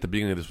say at the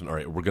beginning of this one, "All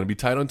right, we're going to be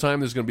tight on time.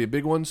 There's going to be a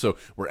big one, so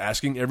we're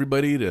asking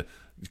everybody to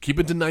keep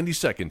it to 90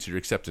 seconds. Your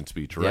acceptance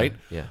speech, right?"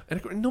 yeah. And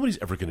of course, nobody's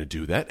ever going to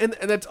do that, and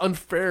that's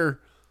unfair.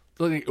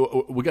 Like,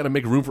 we got to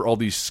make room for all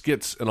these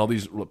skits and all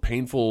these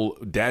painful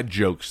dad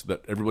jokes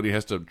that everybody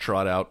has to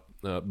trot out.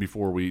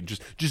 Before we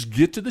just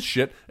get to the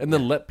shit and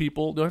then let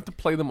people don't have to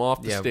play them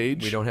off the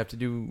stage. We don't have to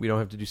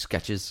do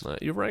sketches.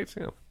 You're right.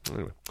 Yeah.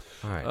 Anyway,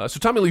 All right. so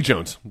Tommy Lee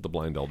Jones, the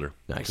blind elder,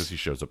 Nice. because he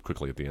shows up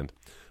quickly at the end.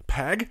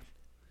 Pag.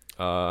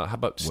 How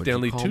about What'd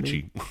Stanley you call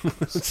Tucci?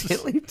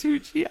 Stanley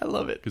Tucci, I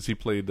love it. Because he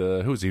played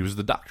who was he? He was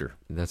the doctor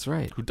That's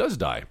right. who does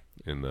die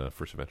in the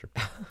First Avenger.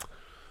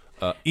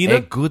 A Ina.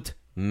 good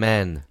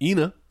man.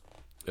 Ina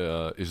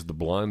is the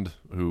blonde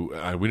who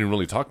we didn't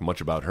really talk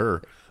much about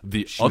her.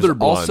 The She other was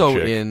blonde also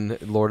chick,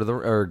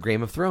 in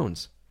Game of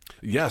Thrones.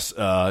 yes,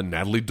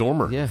 Natalie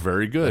Dormer, Yeah,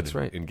 very good. that's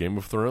right. In Game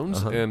of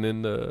Thrones and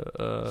in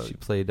She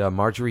played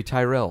Marjorie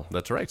Tyrell.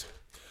 that's right.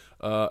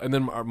 And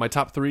then my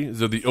top three is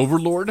the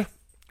Overlord,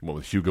 one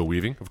with Hugo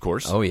Weaving, of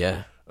course. Oh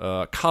yeah.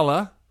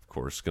 Kala, of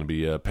course, going to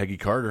be Peggy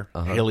Carter,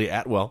 Uh-huh. Haley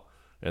Atwell,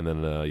 and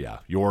then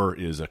Yor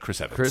is Chris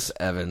Evans. Chris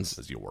Evans.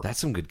 Is Yor. That's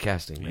some good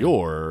casting. Man.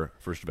 Your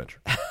First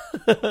Adventure.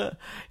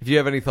 If you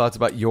have any thoughts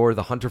about Yor,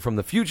 the Hunter from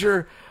the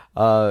Future,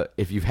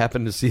 if you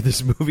happen to see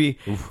this movie,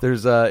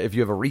 there's if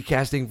you have a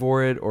recasting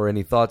for it or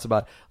any thoughts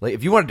about, like,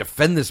 if you want to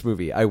defend this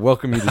movie, I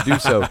welcome you to do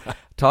so.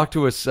 Talk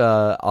to us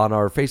on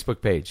our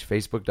Facebook page,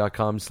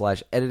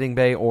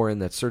 facebook.com/editingbay, or in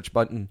that search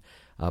button,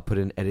 put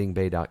in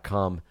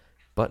editingbay.com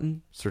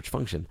button, search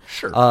function.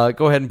 Sure.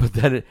 Go ahead and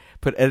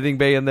put Editing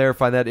Bay in there.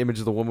 Find that image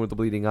of the woman with the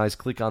bleeding eyes.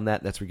 Click on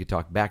that. That's where you can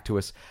talk back to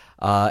us.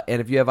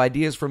 And if you have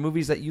ideas for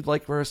movies that you'd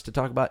like for us to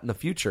talk about in the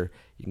future,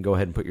 you can go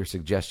ahead and put your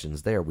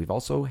suggestions there. We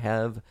also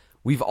have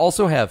Has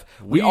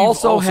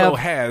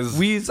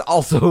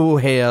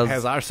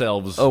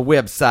ourselves. a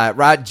website,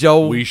 right,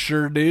 Joe? We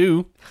sure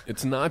do.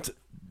 It's not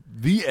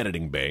the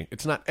Editing Bay.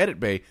 It's not Edit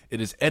Bay.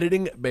 It is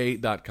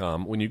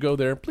editingbay.com. When you go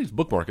there, please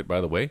bookmark it, by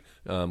the way,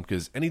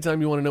 because anytime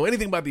you want to know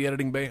anything about the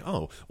Editing Bay,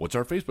 what's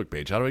our Facebook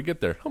page? How do I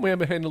get there? We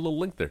have a little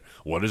link there.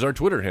 What is our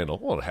Twitter handle?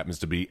 Well, it happens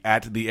to be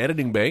at the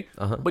Editing Bay,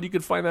 but you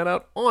can find that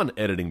out on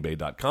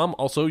editingbay.com.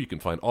 Also, you can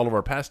find all of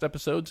our past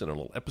episodes in our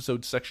little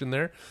episodes section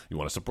there. You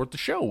want to support the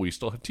show? We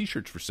still have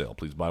T-shirts for sale.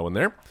 Please buy one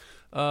there.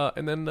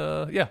 And then,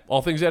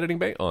 all things Editing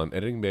Bay on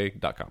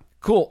editingbay.com.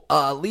 Cool.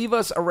 Leave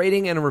us a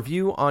rating and a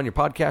review on your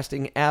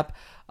podcasting app.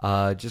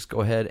 Just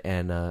go ahead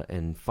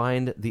and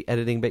find the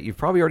Editing Bay. You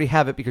probably already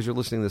have it because you're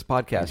listening to this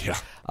podcast. Yeah,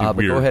 but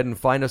weird. go ahead and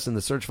find us in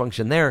the search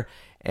function there,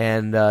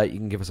 and you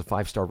can give us a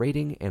 5-star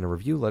rating and a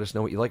review. Let us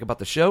know what you like about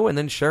the show, and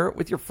then share it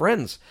with your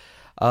friends.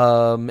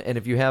 And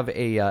if you have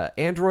a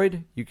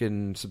Android, you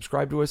can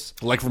subscribe to us.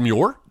 Like from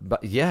your?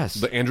 But yes,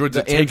 The androids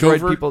the that take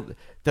Android over? people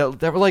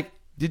that were like,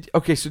 so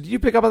did you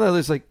pick up on that?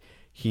 It's like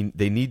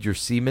they need your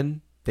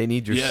semen. They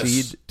need your Yes.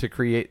 seed to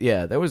create.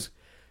 Yeah, that was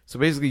so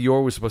basically.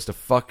 Yor was supposed to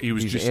fuck He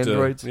was these just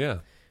androids. yeah.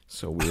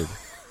 So weird.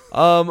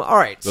 All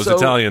right, Those so,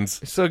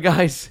 Italians. So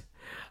guys,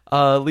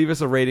 leave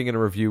us a rating and a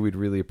review. We'd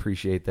really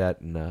appreciate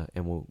that, and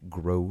we'll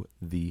grow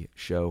the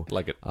show.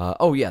 Like it.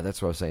 Yeah,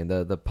 that's what I was saying.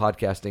 The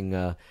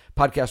podcasting,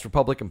 Podcast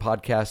Republic and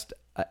Podcast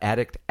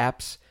Addict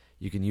apps.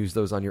 You can use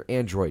those on your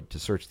Android to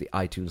search the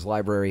iTunes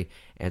library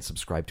and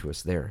subscribe to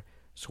us there.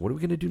 So what are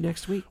we going to do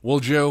next week? Well,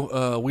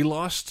 Joe, we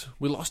lost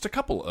a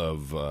couple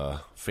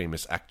of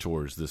famous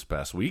actors this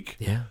past week.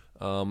 Yeah.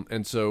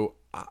 And so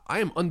I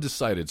am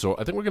undecided. So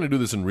I think we're going to do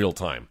this in real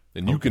time,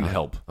 and you can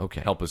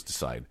help us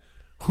decide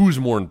who's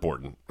more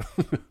important.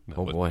 No,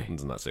 Oh, boy.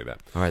 let's not say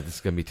that. All right, this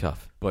is going to be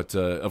tough. But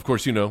of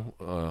course,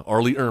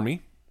 Arlie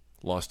Ermy.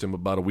 Lost him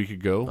about a week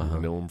ago. I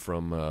know him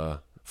from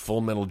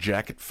Full Metal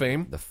Jacket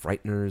fame. The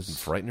Frighteners.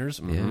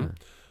 Mm-hmm.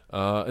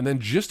 And then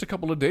just a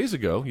couple of days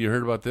ago, you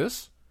heard about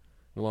this?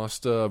 We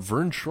lost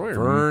Vern Troyer.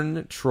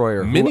 Vern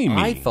Troyer, Mini-Me. who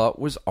I thought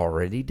was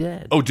already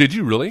dead. Oh, did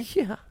you really?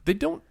 Yeah. They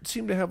don't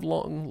seem to have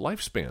long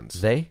lifespans.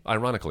 They?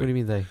 Ironically. What do you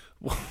mean they?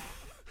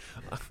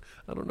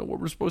 I don't know what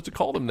we're supposed to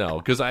call them now,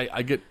 because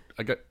I got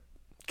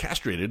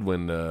castrated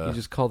when... You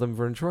just call them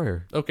Vern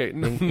Troyer. Okay.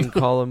 And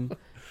call him,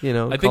 I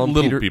call think him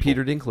little people.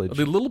 Peter Dinklage. Are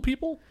they little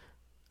people?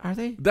 Are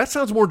they? That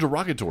sounds more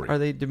derogatory. Are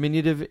they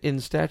diminutive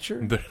in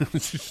stature?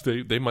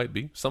 they might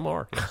be. Some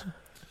are.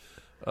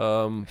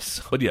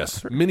 Yes. But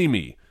yes,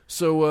 Mini-Me.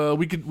 So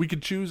we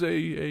could choose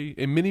a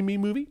Mini-Me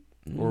movie,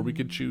 or we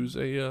could choose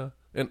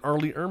an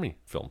Arlie Ermy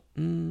film.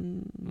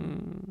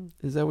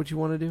 Is that what you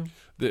want to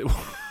do?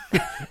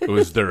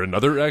 Was there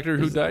another actor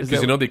who died? is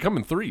Because that- they come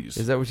in threes.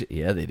 Is that what you...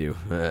 Yeah, they do.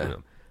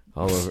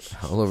 All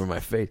over my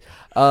face.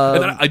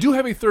 And I do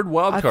have a third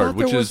wild card,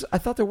 which is I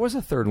thought there was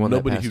a third one.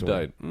 nobody that who passed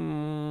away.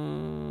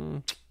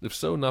 died. If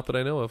so, not that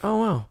I know of. Oh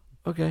wow.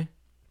 Okay.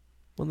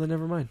 Well then,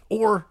 never mind.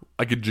 Or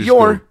I could just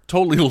Your- go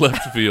totally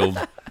left field,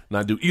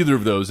 not do either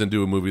of those, and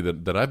do a movie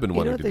that I've been You know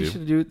wanting what to they do.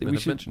 should do? and We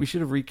have should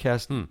mentioned. have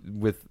recast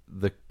with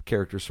the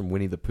characters from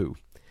Winnie the Pooh.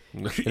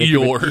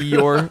 Eeyore.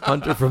 Eeyore,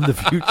 Hunter from the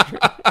Future.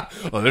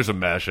 Oh, there's a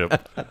mashup.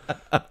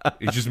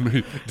 He just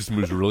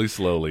moves really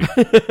slowly.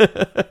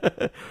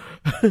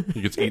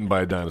 He gets eaten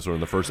by a dinosaur in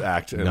the first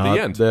act, and at Not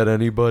the end, that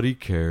anybody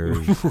cares.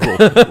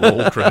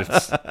 roll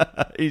credits.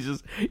 He's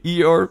just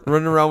Eeyore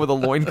running around with a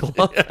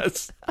loincloth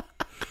Yes,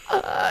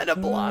 and a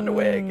blonde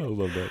wig. I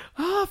love that.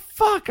 Oh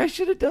fuck! I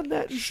should have done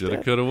that. Shoulda,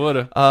 instead. coulda,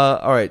 woulda,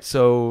 All right.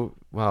 So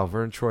wow,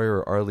 Vern Troyer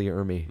or Arlie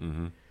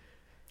Ermy.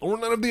 or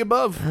none of the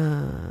above.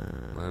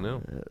 I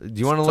know. Do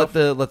you want to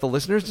let the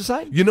listeners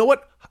decide? You know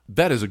what?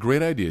 That is a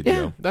great idea, Yeah.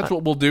 Joe. That's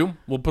what we'll do.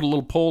 We'll put a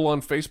little poll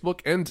on Facebook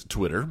and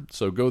Twitter.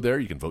 So go there.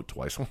 You can vote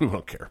twice. We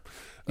don't care.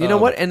 You know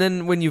what? And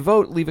then when you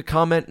vote, leave a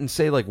comment and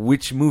say like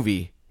which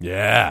movie.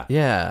 Yeah.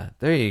 Yeah,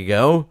 there you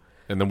go.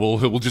 And then we'll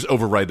just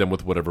override them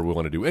with whatever we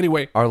want to do.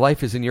 Anyway, Our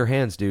life is in your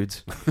hands,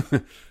 dudes.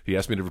 he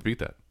asked me to repeat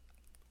that.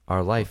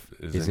 Our life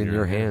is in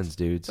your hands,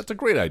 dudes. That's a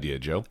great idea,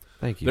 Joe.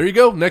 Thank you. There you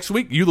go. Next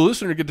week, you, the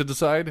listener, get to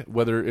decide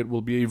whether it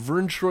will be a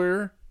Vern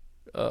Troyer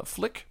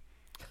flick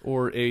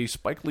or a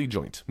Spike Lee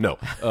joint. No,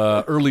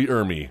 Arlie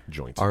Ermy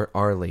joint.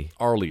 Arlie.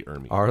 Arlie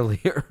Ermy. Arlie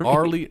Ermy.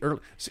 Arlie Ermy.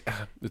 See,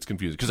 it's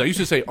confusing because I used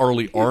to say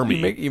Arlie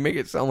Army, You make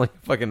it sound like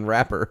a fucking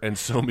rapper. and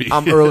so me.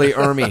 I'm Early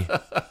Ermy.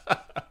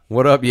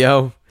 What up,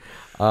 yo?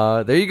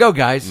 There you go,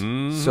 guys.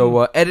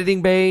 So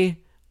Editing Bay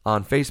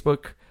on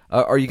Facebook.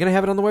 Are you going to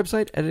have it on the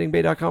website,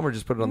 editingbay.com, or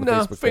just put it on the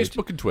No, Facebook page?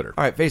 Facebook and Twitter.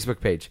 All right, Facebook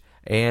page.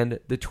 And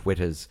the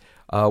Twitters.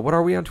 What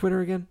are we on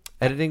Twitter again?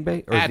 Editing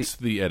Bay? Or At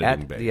the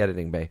Editing Bay. The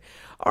Editing Bay.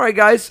 All right,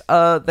 guys.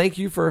 Thank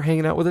you for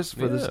hanging out with us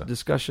for this Yeah.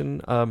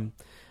 discussion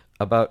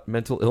about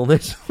mental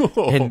illness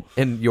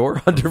and your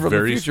Hunter from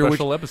Very the Future.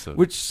 special episode.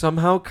 Which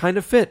somehow kind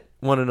of fit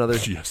one another.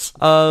 Yes.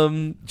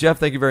 Jeff,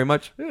 thank you very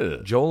much. Yeah.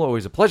 Joel,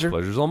 always a pleasure.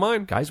 Pleasure's all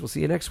mine. Guys, we'll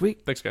see you next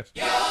week. Thanks, guys.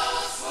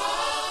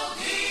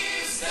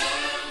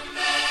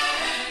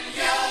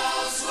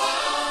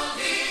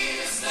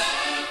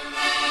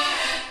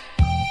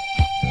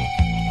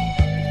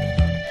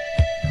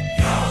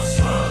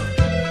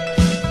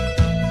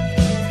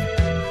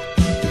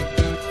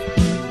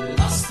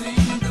 Lost in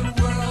the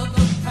world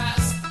of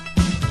past,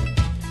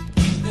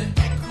 in the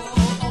echo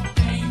of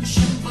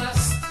ancient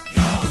west.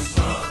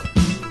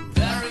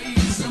 There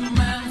is a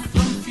man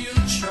from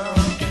future,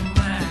 a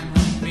man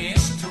of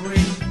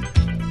mystery.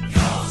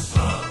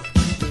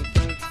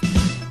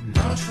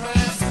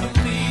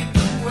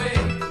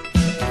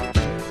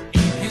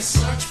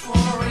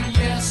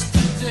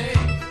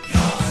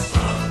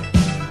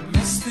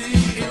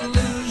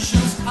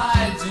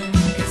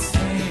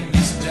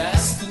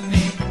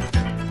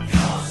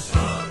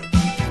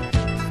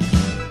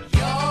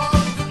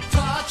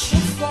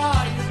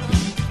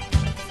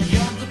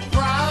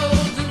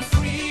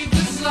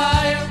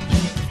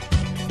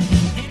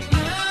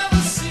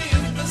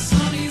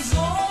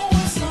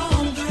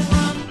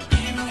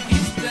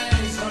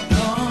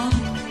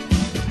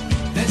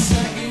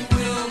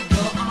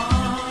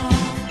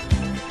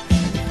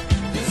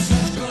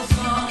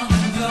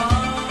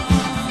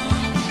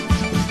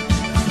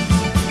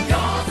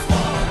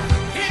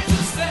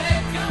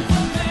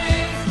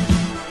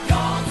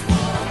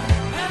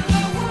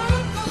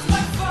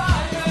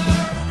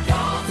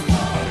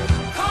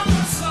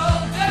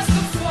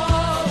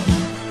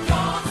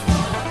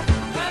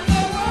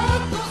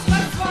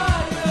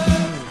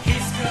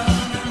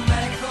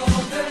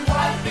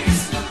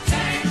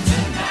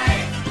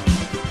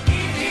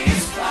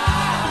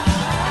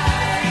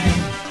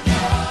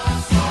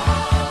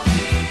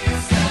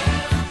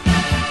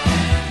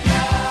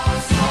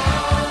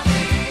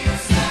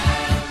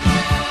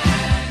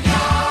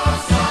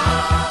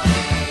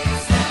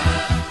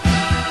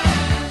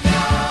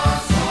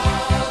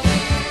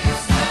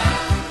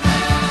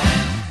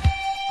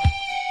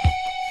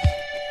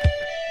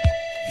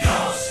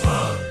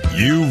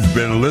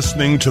 You've been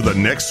listening to the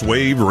Next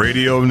Wave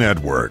Radio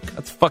Network.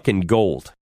 That's fucking gold.